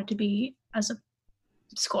we wanted to be as a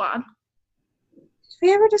squad? did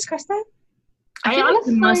we ever discuss that? I feel like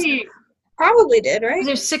we must honestly, Probably did, right?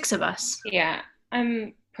 There's 6 of us. Yeah,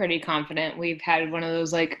 I'm pretty confident we've had one of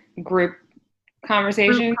those like group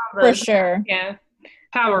conversations. For sure. Yeah,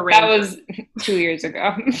 Power that Rangers. was 2 years ago.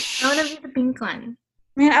 I want to be the Pink Line.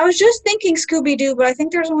 Man, I was just thinking Scooby-Doo, but I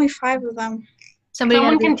think there's only 5 of them.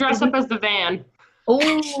 Someone can dress up as the van.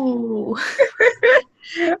 Oh.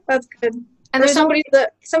 That's good. And Or there's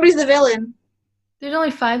somebody's the villain. There's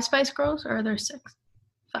only 5 Spice Girls, or are there 6?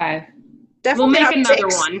 5. We'll Definitely make not another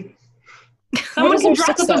 6. one. Someone is can there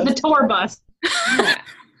dress 6 up as of? the tour bus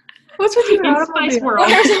What's with you? in Spice World.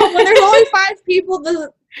 When there's only 5 people,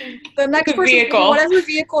 the next The person, vehicle. whatever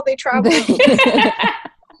vehicle they travel in.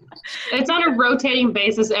 It's on a rotating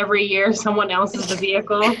basis every year. Someone else is the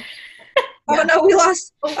vehicle. Oh no, we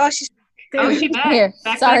lost. Oh, she's. Oh, she back. Here,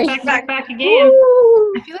 Back, sorry. back again.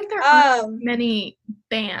 I feel like there aren't Um, many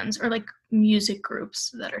bands or like music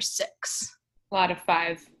groups that are 6. A lot of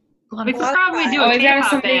 5. A lot We of could probably do a Always gotta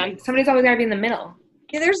K-pop band. somebody's always gotta be in the middle.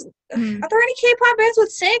 yeah, there's. Mhm. Are there any K-pop bands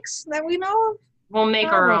with 6 that we know of? We'll make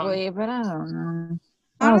our own. Probably, but I don't know.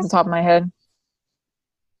 Not off the top of my head.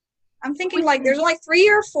 I'm thinking like there's like 3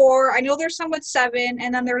 or 4. I know there's some with 7,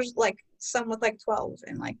 and then there's like some with like 12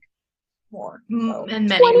 and like more. So, and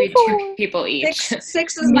many. Maybe 2 people each.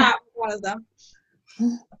 6 is not one of them.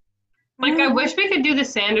 Like, I wish we could do the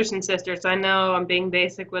Sanderson sisters. I know I'm being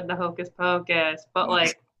basic with the Hocus Pocus, but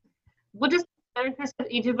like, we'll just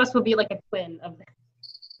each of us will be like a twin of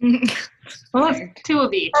them. Well, that's 2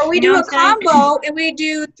 of each. Or we You do know a what I'm saying? combo and we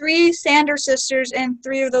do 3 Sanders sisters and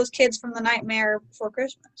 3 of those kids from The Nightmare Before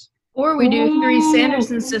Christmas. Or we do 3 Ooh.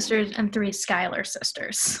 Sanderson sisters and 3 Schuyler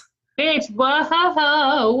sisters. Bitch,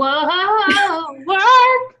 whoa,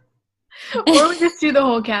 what? Or we just do the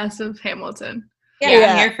whole cast of Hamilton. Yeah,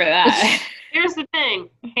 Yeah. I'm here for that. Here's the thing.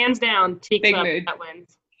 Hands down, cheeks Big up, mood. that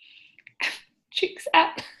wins. Cheeks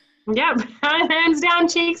up. Yep, hands down,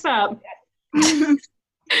 cheeks up.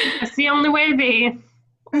 That's the only way to be.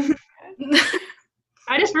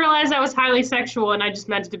 I just realized I was highly sexual and I just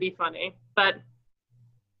meant it to be funny. But,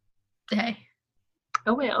 Hey.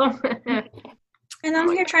 oh well. And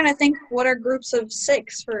I'm here trying to think what are groups of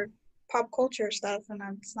 6 for pop culture stuff, and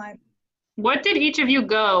it's not. What did each of you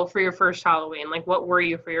go for your first Halloween? Like, what were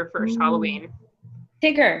you for your first Halloween?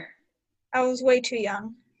 Tigger. I was way too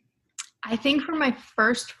young. I think for my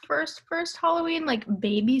first Halloween, like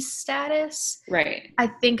baby status, Right. I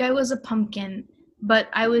think I was a pumpkin, but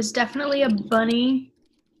I was definitely a bunny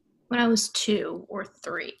when I was 2 or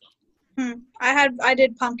 3. I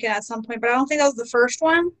did pumpkin at some point, but I don't think that was the first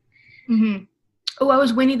one. Mm-hmm. Oh, I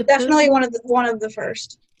was Winnie the Pooh. Definitely one of the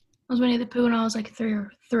first. I was Winnie the Pooh when I was like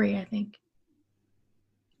three, I think.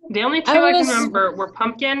 The only two I can remember were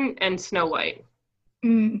Pumpkin and Snow White.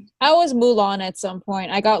 I was Mulan at some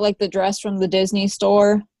point. I got like the dress from the Disney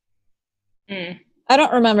store. I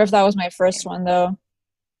don't remember if that was my first one though.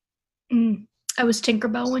 I was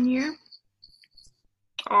Tinkerbell one year.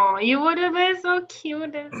 Oh, you would have been so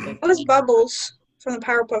cute. It was Bubbles from the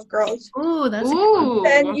Powerpuff Girls. Ooh, that's a good one.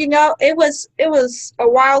 And it was a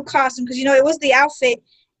wild costume because it was the outfit,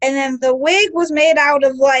 and then the wig was made out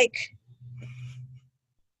of like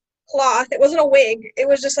cloth. It wasn't a wig. It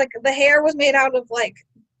was just like the hair was made out of like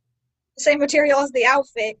the same material as the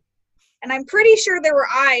outfit. And I'm pretty sure there were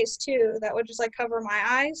eyes too that would just like cover my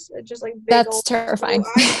eyes. It just like big That's old terrifying.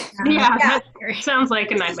 eyes. Yeah, that sounds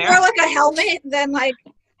like a nightmare. More like a helmet than like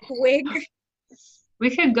a wig.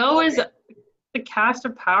 We could go as the cast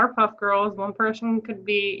of Powerpuff Girls. One person could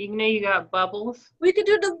be, you got Bubbles. We could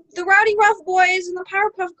do the Rowdy Rough Boys and the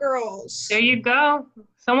Powerpuff Girls. There you go.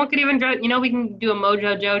 Someone could even dress, we can do a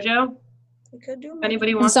Mojo Jojo. We could do. If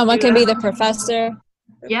anybody And wants someone to do can be that. the professor.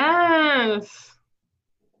 Yes.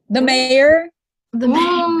 The mayor. The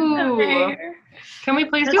Ooh. mayor. Can we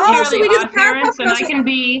please do Oh, so we do the Odd Parents Powerpuff and I Girls. can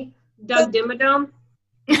be Doug Dimmadome?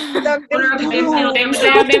 Doug Owner of Dimmadome. Dimmadome, With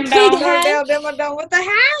Dimmadome, the pig Dimmadome. hat. Dimmadome with the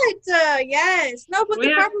hat. Yes. No, but the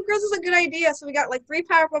Yeah. Powerpuff Girls is a good idea. So we got like 3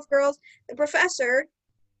 Powerpuff Girls, the professor,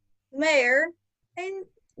 the mayor, and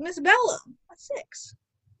Miss Bella. That's 6.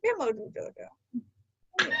 Yeah, Mojo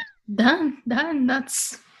Jojo. Done.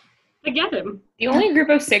 That's I get him. The only group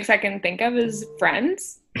of 6 I can think of is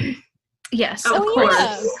Friends. yes. Of Of Oh, course.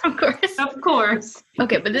 yeah. Of course. Of course.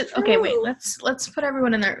 Okay, but okay, wait. True. Let's put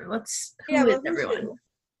everyone in there. Who Yeah, is but who's everyone? who?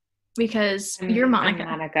 Because you're Monica.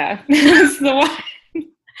 I'm Monica. That's the one.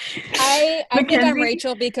 I think I'm Mackenzie?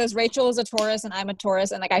 Rachel because Rachel is a Taurus and I'm a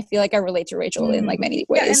Taurus, and like I feel like I relate to Rachel in like many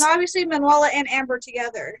Yeah, and ways. obviously Manuela and Amber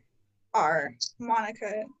together are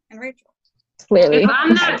Monica and Rachel. Clearly. If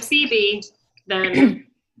I'm not Phoebe, then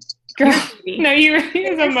Girl, Phoebe. no, you're the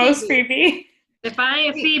You're most Phoebe. creepy. if I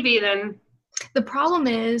ain't Phoebe, then The problem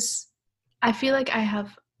is, I feel like I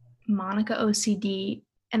have Monica OCD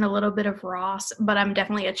and a little bit of Ross, but I'm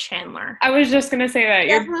definitely a Chandler. I was just gonna say that.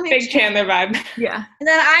 You're Definitely big Chandler vibe. Yeah. And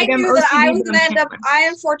then I Like, I'm knew that I OCD, was but going to I'm end up, Chandler. I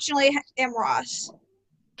unfortunately am Ross.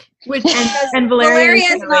 Which Because and Valeria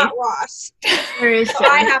is not Ross. Valeria is So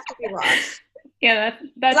I Joey. have to be Ross. Yeah,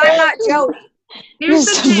 that's 'Cause I'm not Joey. here's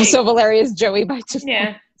the thing. So Valeria's Joey by default.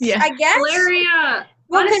 yeah. Yeah. I guess. Valeria,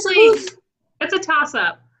 Well, 'cause honestly, who's- it's a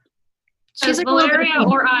toss-up. She's like a Valeria little bit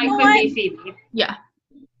of or I You know could what? be Phoebe. Yeah.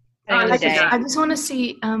 End of the Honestly, day. I just want to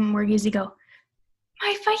see where Yeezy go.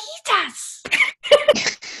 My fajitas.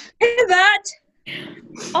 Pivot.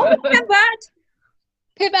 Oh, Pivot.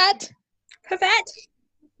 Pivot. Pivot.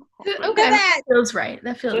 Okay. Pivot. Feels right.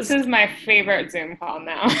 That feels. This is my favorite Zoom call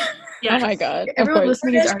now. Yes. Oh my god. Of Everyone course.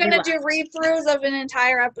 listening We're is just already going to do laughed. read-throughs of an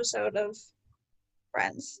entire episode of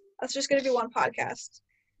Friends. That's just going to be one podcast.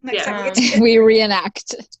 Next Yeah. time we get We reenact.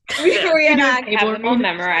 to reenact. I have them all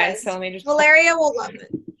memorized, so let me just. Valeria will love it.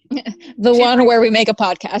 The one where we make a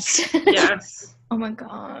podcast. Yes. Oh my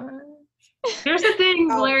god. Here's the thing,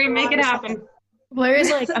 Oh, Valeria, make it Valeria. happen. Valeria's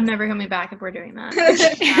like, I'm never coming back if we're doing that.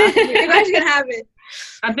 You guys can have it.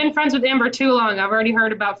 I've been friends with Amber too long. I've already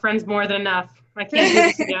heard about Friends more than enough. I can't do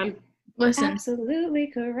this again. Listen, Absolutely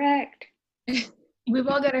correct. we've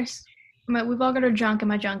all got our junk, and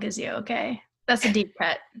my junk is you. Okay, that's a deep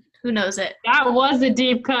cut. Who knows it? That was a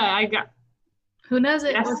deep cut. Who knows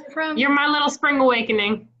it? Yes. Where's it from? You're my little spring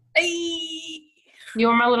awakening. Hey.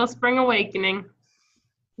 You're my little spring awakening.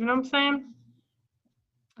 You know what I'm saying?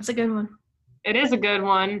 That's a good one. It is a good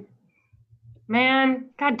one. Man,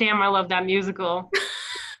 goddamn, I love that musical.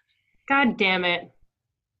 God damn it.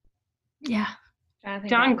 Yeah. Jonathan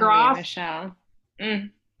John Groff and Lea Groff. Michelle.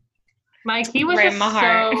 Mm. Like, he was Right in just my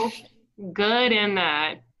heart. so good in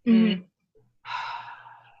that. Mm.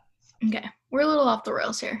 Okay, we're a little off the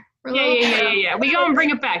rails here. We're a Yeah. little- We go and bring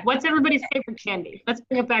it back. What's everybody's favorite candy? Let's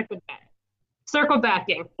bring it back with that. Circle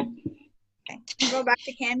backing. Go back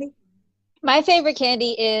to candy. My favorite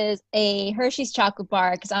candy is a Hershey's chocolate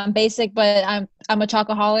bar because I'm basic, but I'm a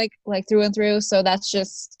chocoholic like through and through. So that's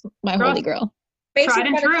just my Girl. holy grail. Basic Tried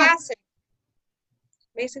and but a true. classic.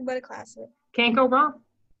 Basic but a classic. Can't go wrong.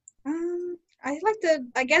 I like to,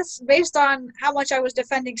 I guess, based on how much I was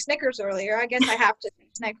defending Snickers earlier, I guess I have to say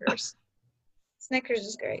Snickers. Snickers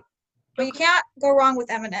is great. But you can't go wrong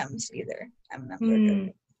with M&M's either. M&M's are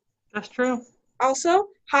good. That's true. Also,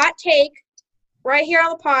 hot take, right here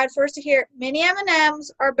on the pod, first to hear, mini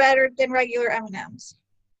M&M's are better than regular M&M's.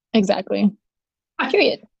 Exactly.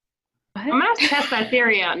 Period. I'm gonna test that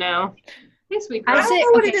theory out now. Hey, sweet girl. I don't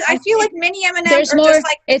know what it is. I feel like mini M&Ms There's are more. just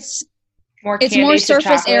like It's More it's candy more to surface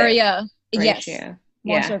chocolate area. Yes, ratio.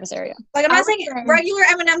 more Yeah. surface area. I'm I not would saying say- regular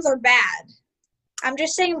M&Ms are bad. I'm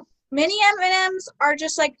just saying mini M&Ms are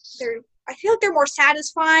just like I feel like they're more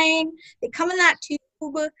satisfying. They come in that tube.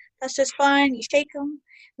 That's just fun. You shake them,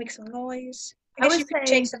 make some noise. I I guess would you could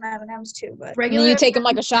say shake some M&Ms too, but And then regular. you take them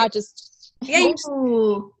like a shot. Just yeah, you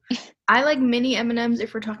Ooh. I like mini M&Ms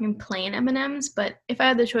if we're talking plain M&Ms, but if I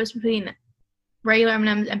had the choice between regular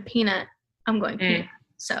M&Ms and peanut, I'm going peanut.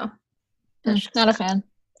 So that's just not a fan.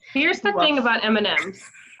 Here's the thing about M&Ms.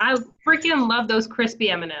 I freaking love those crispy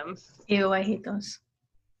M&Ms. ew, I hate those.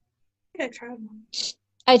 could have tried one.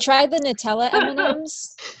 I tried the Nutella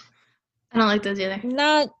M&Ms. I don't like those either.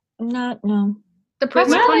 Not no. The Wait,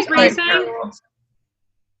 pretzel what ones were you are saying? terrible.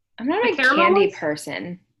 I'm not The a caramel candy ones?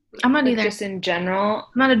 person. I'm not Like, either. just in general.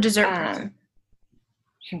 I'm not a dessert person.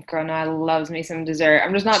 Girl, no, I loves me some dessert.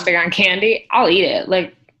 I'm just not big on candy. I'll eat it.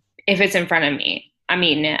 Like, if it's in front of me, I'm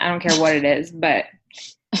eating it. I don't care what it is, but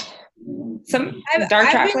some dark I've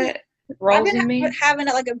been- chocolate I've rolls been in me. having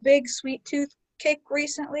like a big sweet tooth kick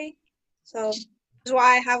recently, so that's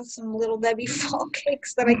why I have some Little Debbie fall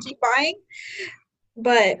cakes that I keep buying.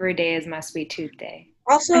 But Every day is my sweet tooth day.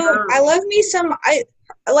 also, I love me some. I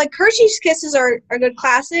like Hershey's Kisses are a good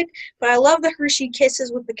classic, but I love the Hershey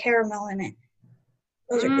Kisses with the caramel in it.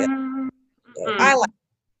 Those are good. So I like.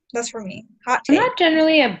 That's for me. Hot I'm take. not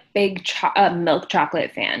generally a big milk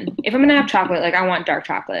chocolate fan. If I'm gonna have chocolate, like I want dark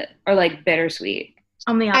chocolate or like bittersweet.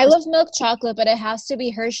 I'm the I opposite. love milk chocolate, but it has to be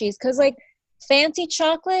Hershey's because like fancy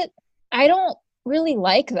chocolate, I don't really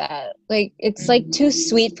like that. Like it's like too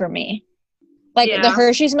sweet for me. Like the Yeah.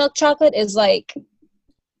 Hershey's milk chocolate is like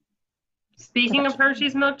Speaking of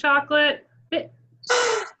Hershey's milk chocolate,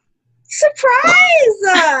 Surprise!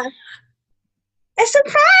 A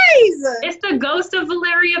surprise! it's the ghost of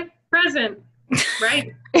Valeria present,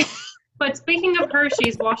 right? But speaking of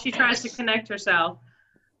Hershey's, while she tries to connect herself,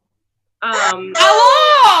 Hello!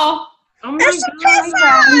 oh A my surprise!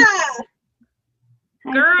 god,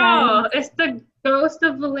 girl, it's the ghost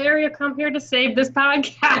of Valeria come here to save this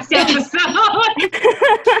podcast episode.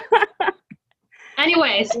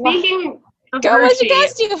 Anyway, speaking of go what's Hershey, your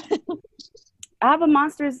costume? I have a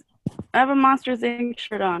Monsters Inc.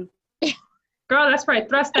 shirt on. girl, that's right,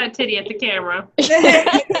 thrust that titty at the camera.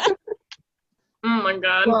 Oh my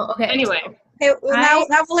god. Well, okay. Anyway, Okay, well,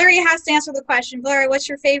 now Valeria has to answer the question. Valeria, what's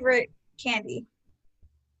your favorite candy?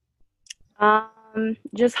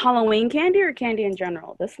 Just Halloween candy or candy in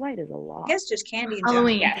general? This light is a I lot. guess just candy in general.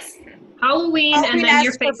 Halloween. Yes. Halloween and Halloween then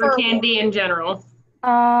your as favorite preferable. candy in general.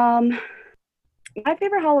 My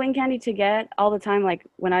favorite Halloween candy to get all the time, like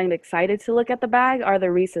when I'm excited to look at the bag, are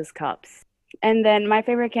the Reese's Cups. And then my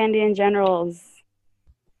favorite candy in general is,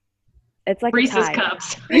 it's like Reese's a tie.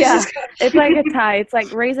 Cups. Yeah, it's like a tie. It's like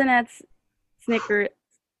Raisinets, Snickers,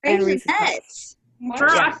 and Reese's Cups. Raisinets.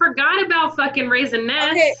 Girl, Yeah. I forgot about fucking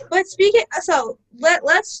Raisinets. Okay, but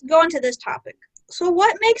let's go into this topic. So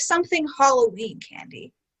what makes something Halloween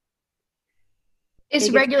candy? It's It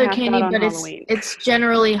gets regular passed candy, out on but Halloween. it's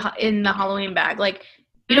generally in the Halloween bag. Like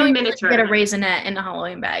you In don't miniature. get a Raisinette in a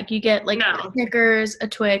Halloween bag. You get like No. a Snickers, a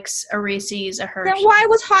Twix, a Reese's, a Then Hershey. why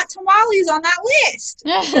was Hot Tamales on that list?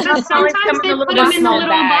 Because always sometimes come in they the little put them in the small little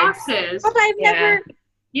bags. boxes. But I've Yeah. never.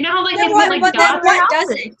 You know how like Then they what- put like but then dots? what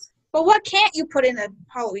doesn't? But what can't you put in a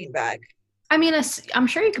Halloween bag? I mean, I'm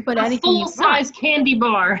sure you could put A anything you want. full-size candy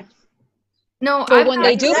bar. No, But I've when got-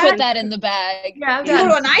 they do that- put that in the bag, yeah, I've You go to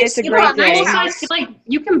got a nice, It's a you go to a great nice day. house. Full-size, like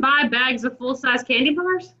you can buy bags of full-size candy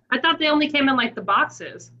bars. I thought they only came in like the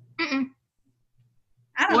boxes. Mm-mm.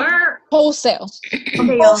 I don't know. Where? wholesale.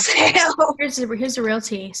 Okay, y'all. Wholesale. Here's the real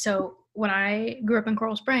tea. So when I grew up in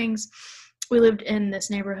Coral Springs, we lived in this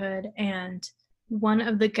neighborhood, and one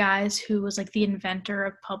of the guys who was like the inventor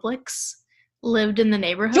of Publix lived in the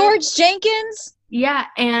neighborhood. George Jenkins? Yeah,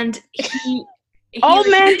 and he Old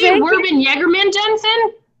man Is it Jenkins. Reuben Yegerman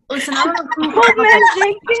Jensen? listen, I don't know who Old man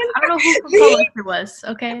Jenkins. I don't know who Publix it was,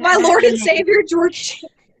 okay? My Lord and Savior, George.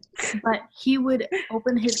 But he would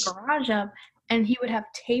open his garage up and he would have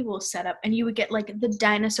tables set up, and you would get like the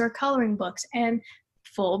dinosaur coloring books and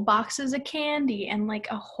full boxes of candy and like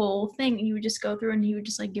a whole thing. And you would just go through and he would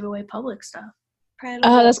just like give away Publix stuff.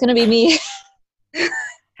 Oh, that's gonna be me.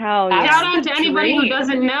 Hell Shout yeah. out to anybody who dream.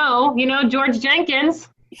 doesn't know. You know George Jenkins.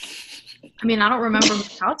 I mean, I don't remember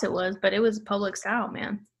whose house it was, but it was Publix style,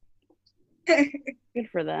 man. Good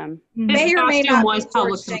for them. May or may costume not was be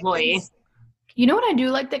George Publix employee. Jenkins. You know what I do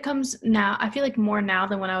like that comes now? I feel like more now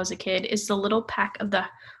than when I was a kid is the little pack of the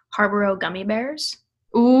Harborough gummy bears.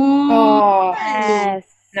 Ooh. Oh, Yes.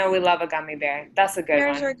 No, we love a gummy bear. That's a good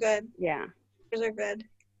Bears one. are good. Yeah. Bears are good.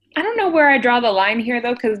 I don't know where I draw the line here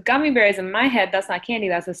though, because gummy bears in my head, that's not candy,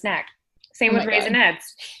 that's a snack. Same Oh with my God. Raisinets.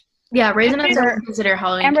 Yeah, Raisinets I Amber- would consider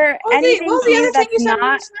Halloween. Amber, What was anything the to you other thing that's you said?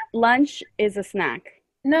 not lunch is a snack.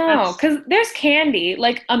 No, because there's candy,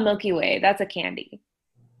 like a Milky Way, that's a candy.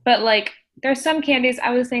 But like, there's some candies,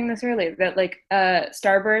 I was saying this earlier, that like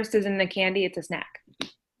Starburst isn't a candy, it's a snack. It's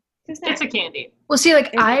a snack. It's a candy. Well, see, like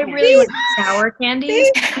It's a I candy. really like sour candies.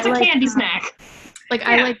 It's I a like, candy snack. Like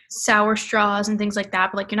I Yeah. like sour straws and things like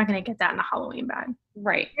that, but like you're not gonna get that in a Halloween bag.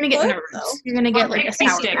 Right. You're gonna get Good, nerds. though. You're gonna get Or like a Pixie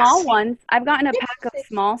sour sticks. patch. Small ones. I've gotten a Yeah, pack of six.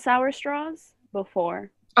 small sour straws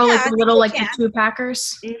before. Oh, Yeah, like I the think little you like the can.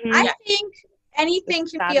 2-packers. Mhm. I think anything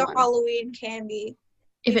The can sad be a one. Halloween candy.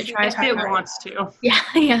 If it tries If it hard. wants to. Yeah,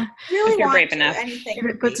 yeah. Really If you're want brave to, enough. anything If it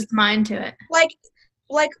can puts be. its mind to it.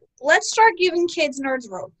 Like, let's start giving kids nerds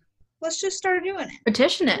rope. Let's just start doing it.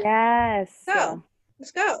 Petition it. Yes. Go.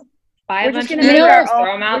 Let's go. Buy We're a bunch just of gonna make nerds, our own-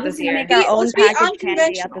 throw them out We're this just gonna year. make our own Let's be packaged candy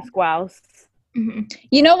at the unconventional. Squouse. hmm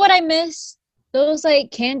You know what I miss? Those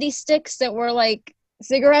like candy sticks that were like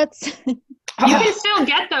cigarettes. You can still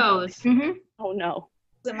get those. hmm Oh no.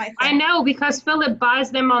 Is it my I thing? know because Philip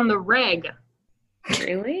buys them on the reg.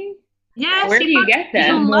 Really? Yes. Where do you get He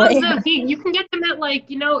them? loves Where? them. You can get them at like,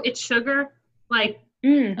 it's sugar, like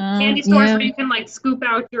Mm, candy stores Yeah. where you can like scoop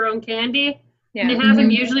out your own candy. yeah. And they have them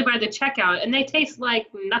Mhm. usually by the checkout, and they taste like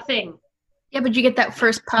nothing. Yeah, but you get that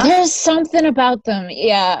first puff. There's something about them.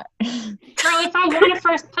 Yeah. Girl, if I want a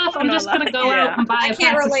first puff, I'm No, just gonna go yeah. out and buy I a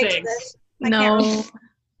can't pack of relate to six. this. I can't relate.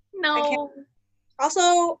 No.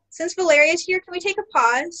 Also, since Valeria's here, can we take a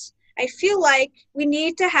pause? I feel like we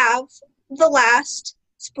need to have the last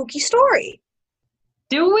spooky story.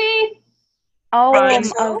 Do we? Oh, think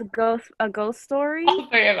so. a ghost story. All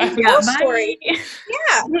three of us. Yeah, Ghost bye. story.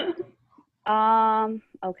 Yeah.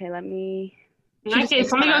 Okay, let me In that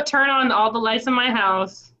case, let me go turn on all the lights in my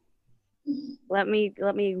house. let me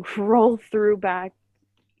roll through back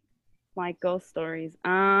my ghost stories.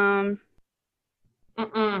 Mm-mm.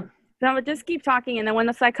 So just keep talking, and then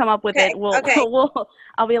once I come up with Okay, it, we'll okay.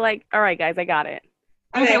 I'll be like, all right, guys, I got it.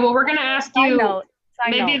 Okay, well, we're gonna ask Side you. note.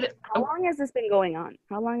 maybe Note. How long has this been going on?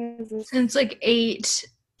 How long is this? Since like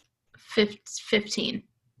 8:15.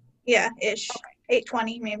 Yeah, ish.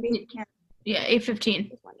 8:20 maybe. Yeah. Yeah,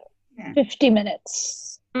 8:15. 50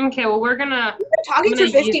 minutes. Okay, well, we're gonna We've been talking I'm for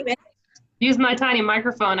gonna 50 minutes. use my tiny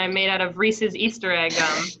microphone I made out of Reese's Easter egg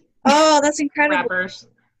Oh, that's incredible. wrappers.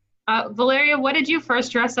 Valeria, what did you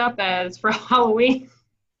first dress up as for Halloween?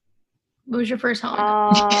 What was your first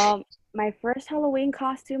Halloween? My first Halloween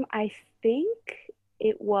costume, I think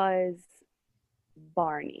it was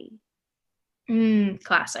Barney.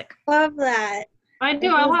 Classic. Love that. I do.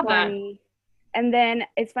 It I was love that. Barney. And then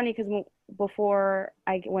it's funny because before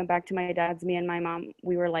I went back to my dad's, me and my mom,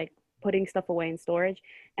 we were like putting stuff away in storage,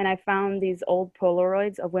 and I found these old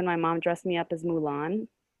Polaroids of when my mom dressed me up as Mulan,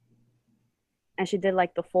 and she did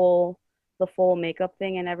like the full makeup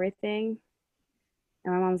thing and everything.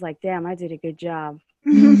 And my mom's like, "Damn, I did a good job."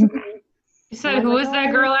 You said, I was who like, is that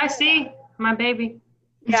 "Oh, girl I yeah." see? My baby.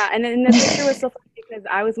 Yeah, and then the picture was so funny because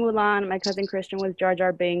I was Mulan, my cousin Christian was Jar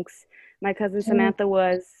Jar Binks, my cousin Samantha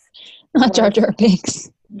was Not Jar Jar Binks.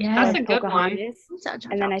 Yeah. That's a good one. Pocahontas,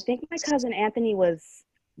 and then I think my cousin Anthony was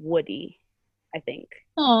Woody, I think.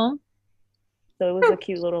 Oh. So it was a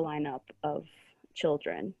cute little lineup of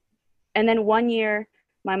children. And then one year,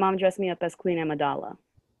 my mom dressed me up as Queen Amidala.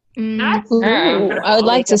 That's Ooh, I would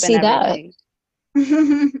like to Makeup see and that.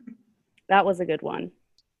 everything. That was a good one.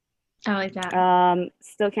 I like that.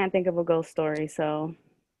 Still can't think of a ghost story, so.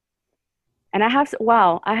 And I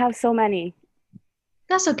have so many.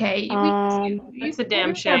 That's okay. It's a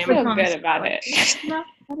damn shame. I feel good about it. That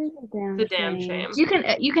is a damn It's a damn shame. You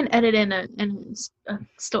can edit in a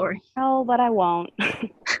story. No, but I won't.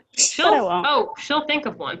 She'll, But I won't. she'll think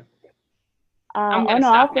of one. I'm Oh gonna no,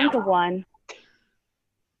 stop I'll think now. of one.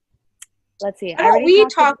 Let's see. How about already we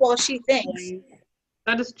talked talk about while she the thinks? boys.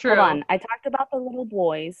 That is true. Hold on. I talked about the little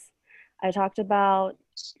boys. I talked about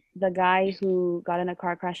the guy who got in a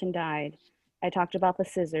car crash and died. I talked about the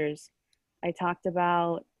scissors. I talked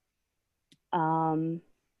about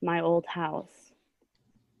my old house.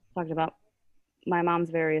 Talked about my mom's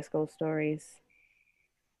various ghost stories.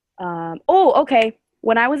 Okay.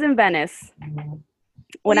 When I was in Venice.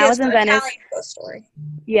 When I Yes, was in the Venice. Italian ghost story.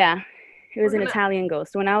 Yeah, it was We're an gonna- Italian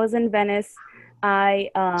ghost. When I was in Venice, I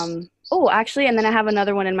actually, and then I have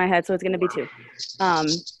another one in my head, so it's gonna be two.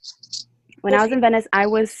 When I was in Venice, I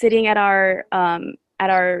was sitting at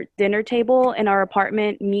our dinner table in our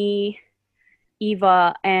apartment. Me,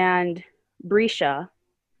 Eva, and Brisha.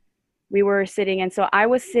 We were sitting, and so I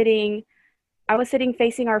I was sitting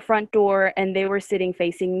facing our front door and they were sitting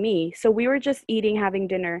facing me. So we were just eating, having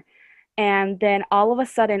dinner. And then all of a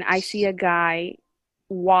sudden I see a guy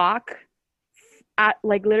walk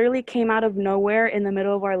like literally came out of nowhere in the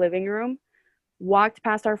middle of our living room, walked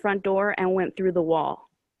past our front door and went through the wall.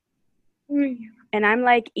 And I'm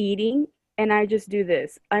like eating and I just do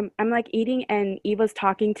this. I'm like eating and Eva's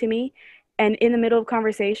talking to me, and in the middle of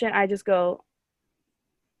conversation I just go,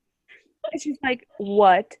 and she's like,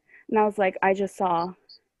 what? And I was like, I just saw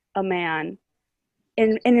a man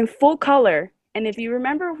in full color. And if you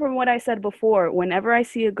remember from what I said before, whenever I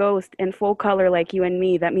see a ghost in full color like you and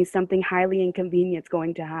me, that means something highly inconvenient is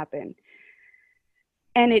going to happen.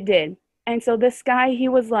 And it did. And so this guy, he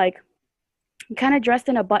was like kind of dressed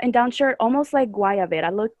in a button-down shirt, almost like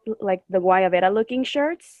Guayavera, looked like the Guayavera looking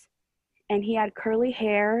shirts. And he had curly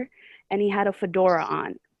hair and he had a fedora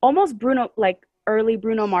on. Almost Bruno, like early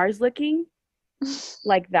Bruno Mars looking,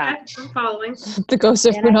 like that. I'm following. The ghost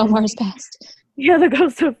of Bruno Mars passed. Yeah, the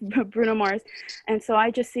ghost of Bruno Mars. And so I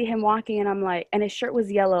just see him walking and I'm like, and his shirt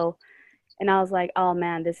was yellow. And I was like, oh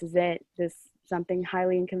man, this is it. Something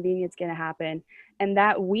highly inconvenient is going to happen. And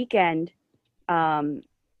that weekend,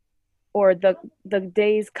 or the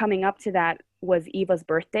days coming up to that, was Eva's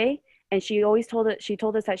birthday. And she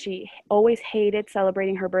told us that she always hated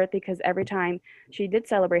celebrating her birthday because every time she did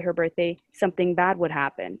celebrate her birthday, something bad would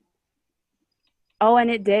happen. Oh, and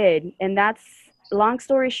it did. And that's, long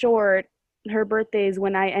story short, her birthday is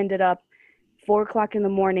when I ended up 4 o'clock in the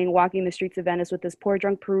morning walking the streets of Venice with this poor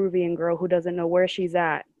drunk Peruvian girl who doesn't know where she's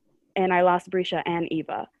at. And I lost Brisha and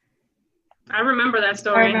Eva. I remember that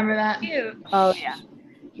story. I remember that. Oh, yeah.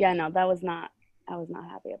 Yeah, no, I was not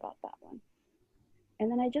happy about that one.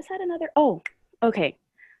 And then I just had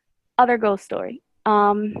other ghost story.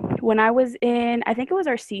 When I was in, I think it was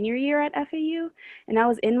our senior year at FAU, and I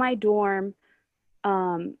was in my dorm,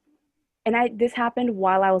 and this happened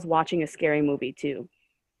while I was watching a scary movie too.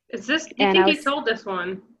 Is this, you told this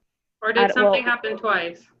one? Or did something happen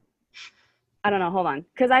twice? I don't know, hold on.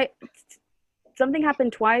 Because something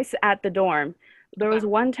happened twice at the dorm. There was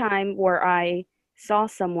one time where I saw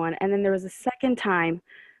someone, and then there was a second time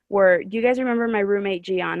where, do you guys remember my roommate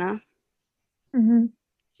Gianna? Mm-hmm.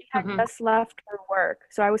 She had just left for work.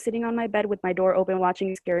 So I was sitting on my bed with my door open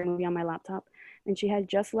watching a scary movie on my laptop, and she had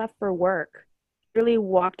just left for work. Really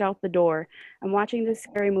walked out the door. I'm watching this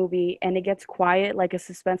scary movie and it gets quiet, like a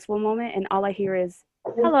suspenseful moment, and all I hear is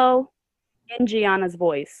hello in Gianna's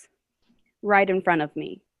voice right in front of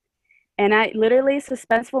me. And I literally,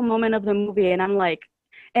 suspenseful moment of the movie, and I'm like,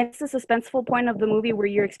 and it's a suspenseful point of the movie where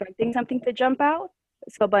you're expecting something to jump out.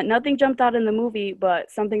 So, but nothing jumped out in the movie, but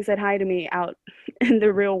something said hi to me out in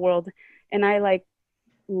the real world. And I like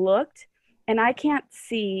looked, and I can't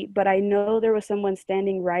see, but I know there was someone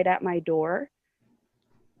standing right at my door.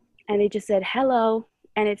 And it just said, hello.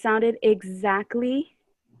 And it sounded exactly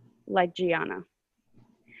like Gianna.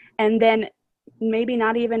 And then maybe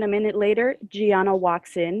not even a minute later, Gianna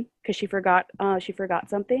walks in because she forgot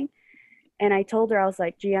something. And I told her, I was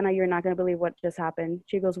like, Gianna, you're not going to believe what just happened.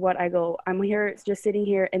 She goes, what? I go, I'm here, just sitting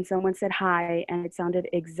here. And someone said hi. And it sounded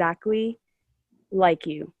exactly like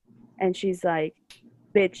you. And she's like,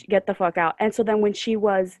 bitch, get the fuck out. And so then when she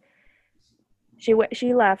left,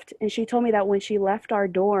 and she told me that when she left our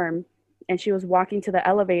dorm and she was walking to the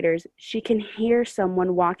elevators, she can hear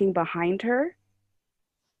someone walking behind her,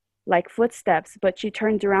 like footsteps, but she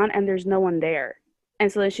turns around and there's no one there.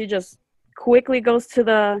 And so then she just quickly goes to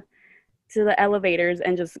the elevators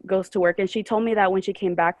and just goes to work. And she told me that when she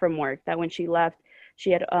came back from work, that when she left, she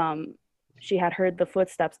had heard the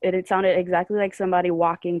footsteps. It sounded exactly like somebody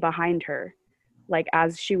walking behind her, like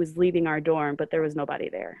as she was leaving our dorm, but there was nobody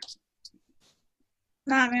there.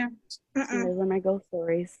 Nah, man. And those are my ghost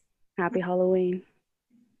stories. Happy Halloween.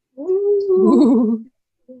 Ooh.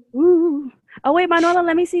 Ooh. Oh wait, Manuela,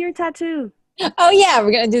 let me see your tattoo. Oh yeah,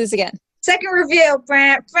 we're gonna do this again. Second reveal.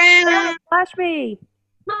 Flash me.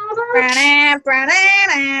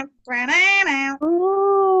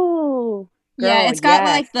 Ooh. Yeah, Girl, it's got yes.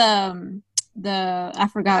 like the I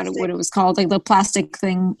forgot what it was called, like the plastic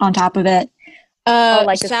thing on top of it.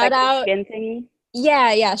 Like the shout out, skin thingy.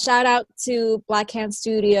 yeah. Shout out to Black Hand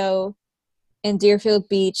Studio in Deerfield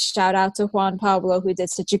Beach. Shout out to Juan Pablo, who did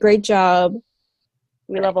such a great job.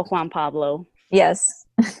 We love a Juan Pablo. Yes.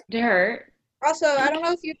 Dirt. Also, I don't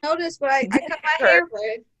know if you noticed, but I cut my hair.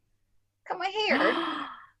 Cut my hair.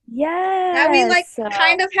 Yes. Now we like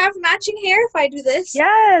kind of have matching hair if I do this.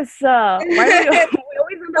 Yes. Why do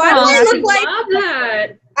I look like? Love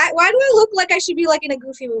that. Why do I look like I should be like in a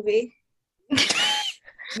Goofy movie?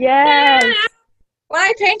 Yes. When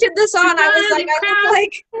I painted this on, I was like, I look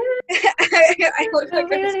like I look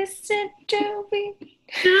like a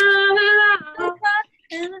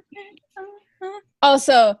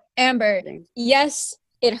Also, Amber, yes,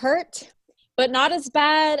 it hurt, but not as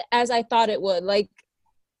bad as I thought it would. Like,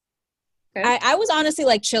 Okay. I was honestly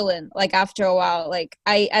like chilling, like after a while. Like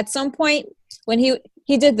at some point when he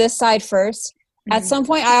did this side first, at some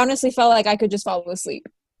point I honestly felt like I could just fall asleep.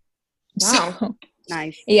 Wow. So,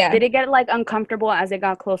 Nice. yeah. Did it get like uncomfortable as it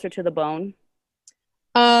got closer to the bone?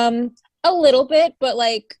 A little bit, but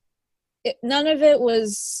like none of it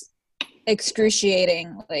was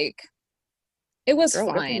excruciating. Like it was Girl,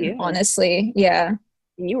 good for fine, you. honestly. Yeah,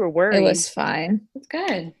 And you were worried. it was fine. That's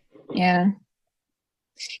good. Yeah.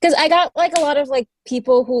 Because I got like a lot of like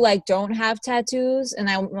people who like don't have tattoos, and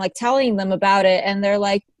I'm like telling them about it, and they're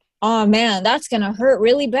like, oh man, that's gonna hurt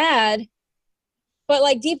really bad. But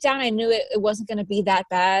like deep down I knew it wasn't gonna be that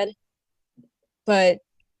bad. But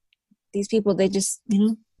these people, they just,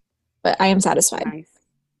 but I am satisfied. Nice.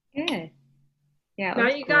 Good. Yeah. it Now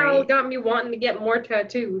looks you great. got me wanting to get more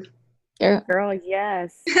tattoos. Girl,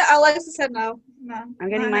 yes. Alexa said no. No. I'm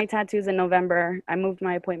getting my tattoos in November. I moved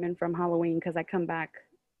my appointment from Halloween because I come back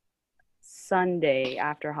Sunday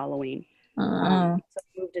after Halloween. So I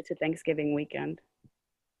moved it to Thanksgiving weekend.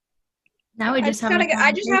 Now we I just just, have a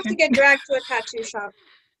I just have to conversation. get dragged to a tattoo shop.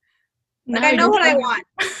 Like Now I we know just what I have- want,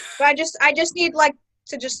 but I just need like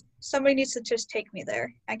to just somebody needs to just take me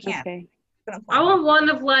there. I can't. Okay. I want one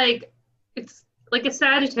of like, it's like a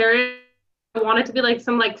Sagittarius. I want it to be like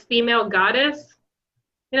some like female goddess.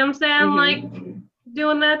 You know what I'm saying? Like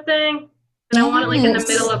doing that thing. And I want it like in the Yes.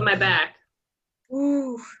 middle of my back.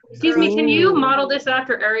 Ooh. Excuse me, can you Ooh. model this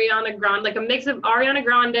after Ariana Grande? Like a mix of Ariana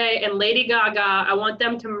Grande and Lady Gaga. I want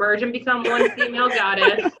them to merge and become one female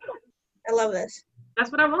goddess. I love this.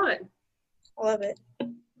 That's what I want. I love it.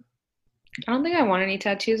 I don't think I want any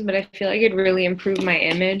tattoos, but I feel like it'd really improve my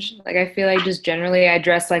image. Like I feel like just generally I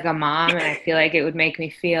dress like a mom, and I feel like it would make me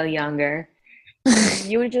feel younger.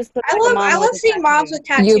 You would just look I like a love mom I with love a seeing moms tattoo. with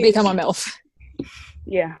tattoos. You become a MILF.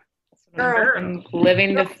 Yeah. Girl. I'm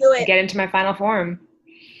living to Don't do it. get into my final form.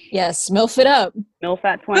 Yes, MILF it up. MILF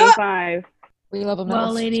at 25. We love a MILF.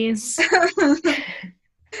 Well, ladies, I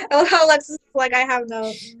love how Alexa's like I have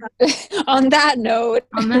no. On that note,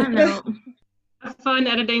 on that note, Have fun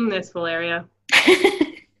editing this, Valeria.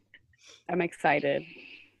 I'm excited.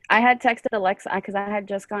 I had texted Alexa because I had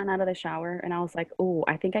just gotten out of the shower and I was like, oh,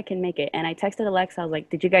 I think I can make it. And I texted Alexa, I was like,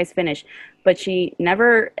 did you guys finish? But she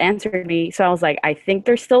never answered me. So I was like, I think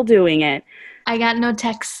they're still doing it. I got no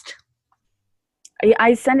text.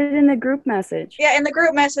 I sent it in the group message. Yeah, in the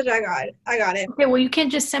group message I got it. Okay, well, you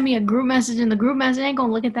can't just send me a group message in the group message. I ain't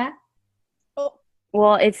gonna look at that.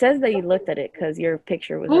 Well, it says that you looked at it because your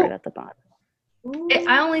picture was right at the bottom.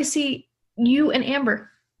 I only see you and Amber.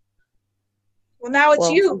 Well, now it's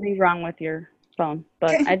Well, you. something's wrong with your phone.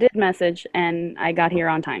 But I did message and I got here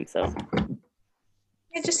on time. So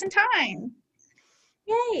It's just in time.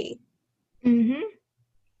 Yay. Mm-hmm.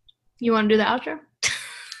 You want to do the outro?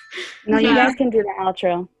 no, you Yeah. guys can do the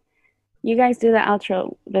outro. You guys do the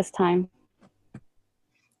outro this time.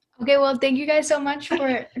 Okay, well, thank you guys so much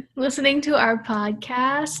for listening to our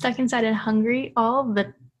podcast, Stuck Inside and Hungry, all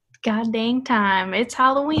the goddamn time. It's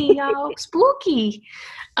Halloween, y'all. Spooky.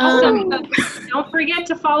 Also, don't forget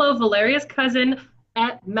to follow Valeria's cousin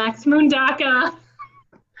at Max Mundaka.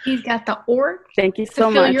 He's got the orc Thank you to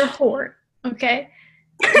so fill much. your hoard, okay?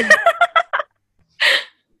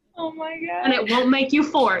 Oh my god. And it won't make you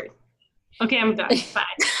fort. Okay, I'm done. Bye.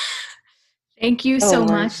 Thank you so Oh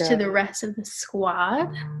my much to God. the rest of the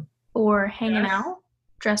squad for hanging Yes. out,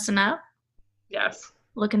 dressing up, Yes.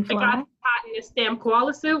 looking I got fly. hot in this damn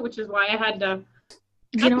koala suit, which is why I had to.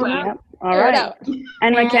 You know Yep. what? All Figure it right. out.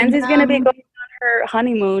 And Mackenzie's going to be um, going on her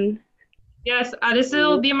honeymoon. Yes, this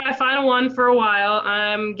will be my final one for a while.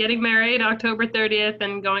 I'm getting married October 30th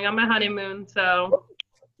and going on my honeymoon. So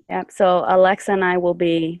Yep. So Alexa and I will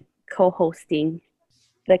be co-hosting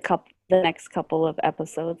the next couple of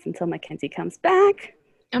episodes until Mackenzie comes back.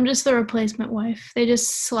 I'm just the replacement wife. They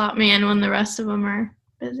just slot me in when the rest of them are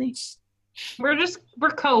busy. we're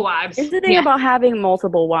co-wives. Here's the thing Yeah. about having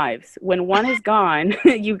multiple wives. When one is gone,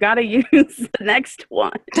 you got to use the next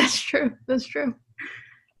one. That's true. That's true.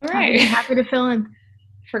 All I'm right. happy to fill in.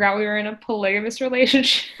 Forgot we were in a polygamous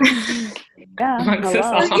relationship. Yeah. Amongst us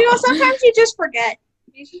hello. all. You know, sometimes you just forget.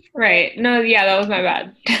 You just forget. Right. No, yeah, that was my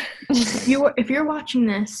bad. If you're watching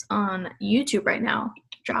this on YouTube right now,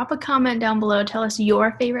 drop a comment down below. Tell us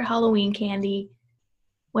your favorite Halloween candy.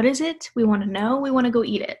 What is it? We want to know. We want to go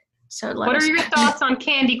eat it. So let What us are your thoughts on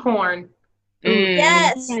candy corn? Mm.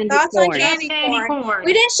 Yes. Candy Thoughts on corn. candy Candy corn. corn.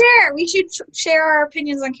 We didn't share. We should share our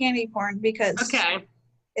opinions on candy corn because Okay.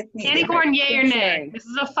 It's neither. Candy corn, yay or Keep nay? sharing. This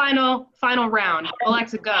is a final round.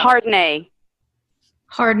 Alexa, go. Hard nay.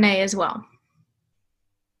 Hard nay as well.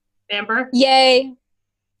 Amber? Yay.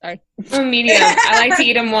 I'm a medium. I like to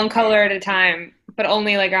eat them one color at a time, but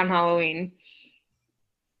only like on Halloween.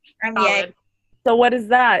 Yay. Solid. So what is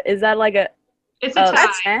that? Is that like a It's a tie.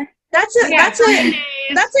 eh? That's a Yeah. that's a Nays.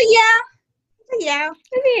 that's a yeah. That's a yeah.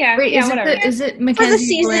 Yeah, Wait, yeah, is whatever. is it Mackenzie,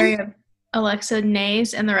 season. Valeria, Alexa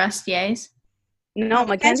nays, and the rest yays? No,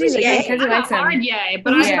 Mackenzie's Mackenzie's a yay. Mackenzie I'm a likes them. hard yay,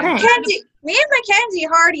 but Who's I Yeah. nay? Mackenzie, me and Mackenzie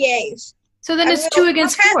hard yays. So then it's I 2 will-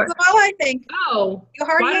 against Mackenzie, 4. Well, I think Oh, you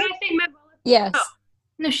hard why yay. did I think Matt? Yes. Oh.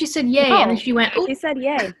 No, she said yay, and then No. she went, ooh. She said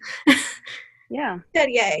yay. Yeah. Said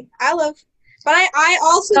yay. I love, but I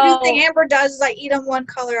also do think Amber does is I eat them one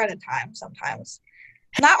color at a time sometimes.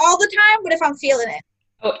 Not all the time, but if I'm feeling it.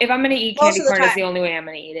 Oh, if I'm gonna eat Most candy of the corn, that's time. the only way I'm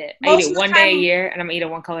gonna eat it. I Most eat of it the one day a time- year, and I'm gonna eat it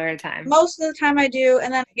one color at a time. Most of the time I do,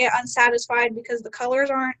 and then I get unsatisfied because the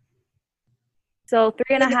colors aren't. So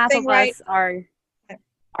 3.5 Get the thing of right. us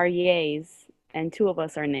are yays, and 2 of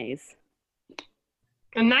us are nays.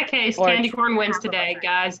 In that case, Or candy corn wins today,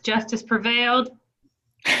 guys. Justice prevailed.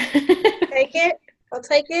 Take it. I'll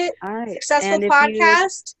take it. All right. Successful and if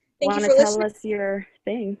podcast. you Thank you want for to tell listening. us your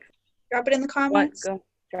thing, Drop it in the what, comments. go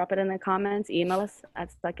drop it in the comments. Email us at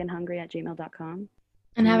stuckandhungry@gmail.com.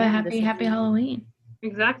 And have a Yeah, happy, this is- happy Halloween.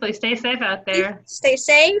 Exactly. Stay safe out there. Stay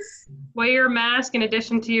safe. Wear your mask in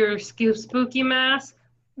addition to your spooky mask.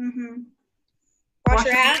 Mm-hmm. Wash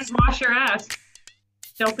your ass. Wash your ass.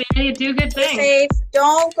 Don't be any do good Stay things. safe.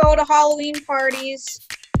 Don't go to Halloween parties.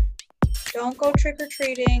 Don't go trick or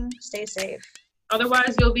treating. Stay safe.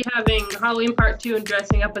 Otherwise, you'll be having Halloween Part 2 and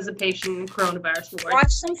dressing up as a patient in coronavirus ward.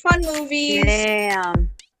 Watch some fun movies. Damn.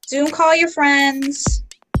 Zoom call your friends.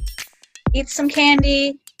 Eat some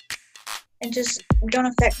candy. And just don't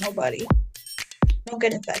affect nobody. Don't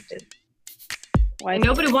get infected. Why And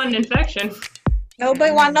nobody wanted an infection.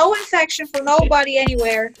 Nobody want no infection from nobody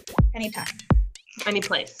anywhere, anytime, Any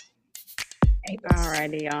place. any place.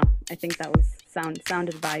 Alrighty, y'all. I think that was sound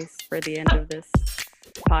advice for the end of this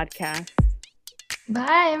podcast.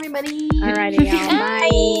 Bye, everybody. Alrighty, y'all. Bye.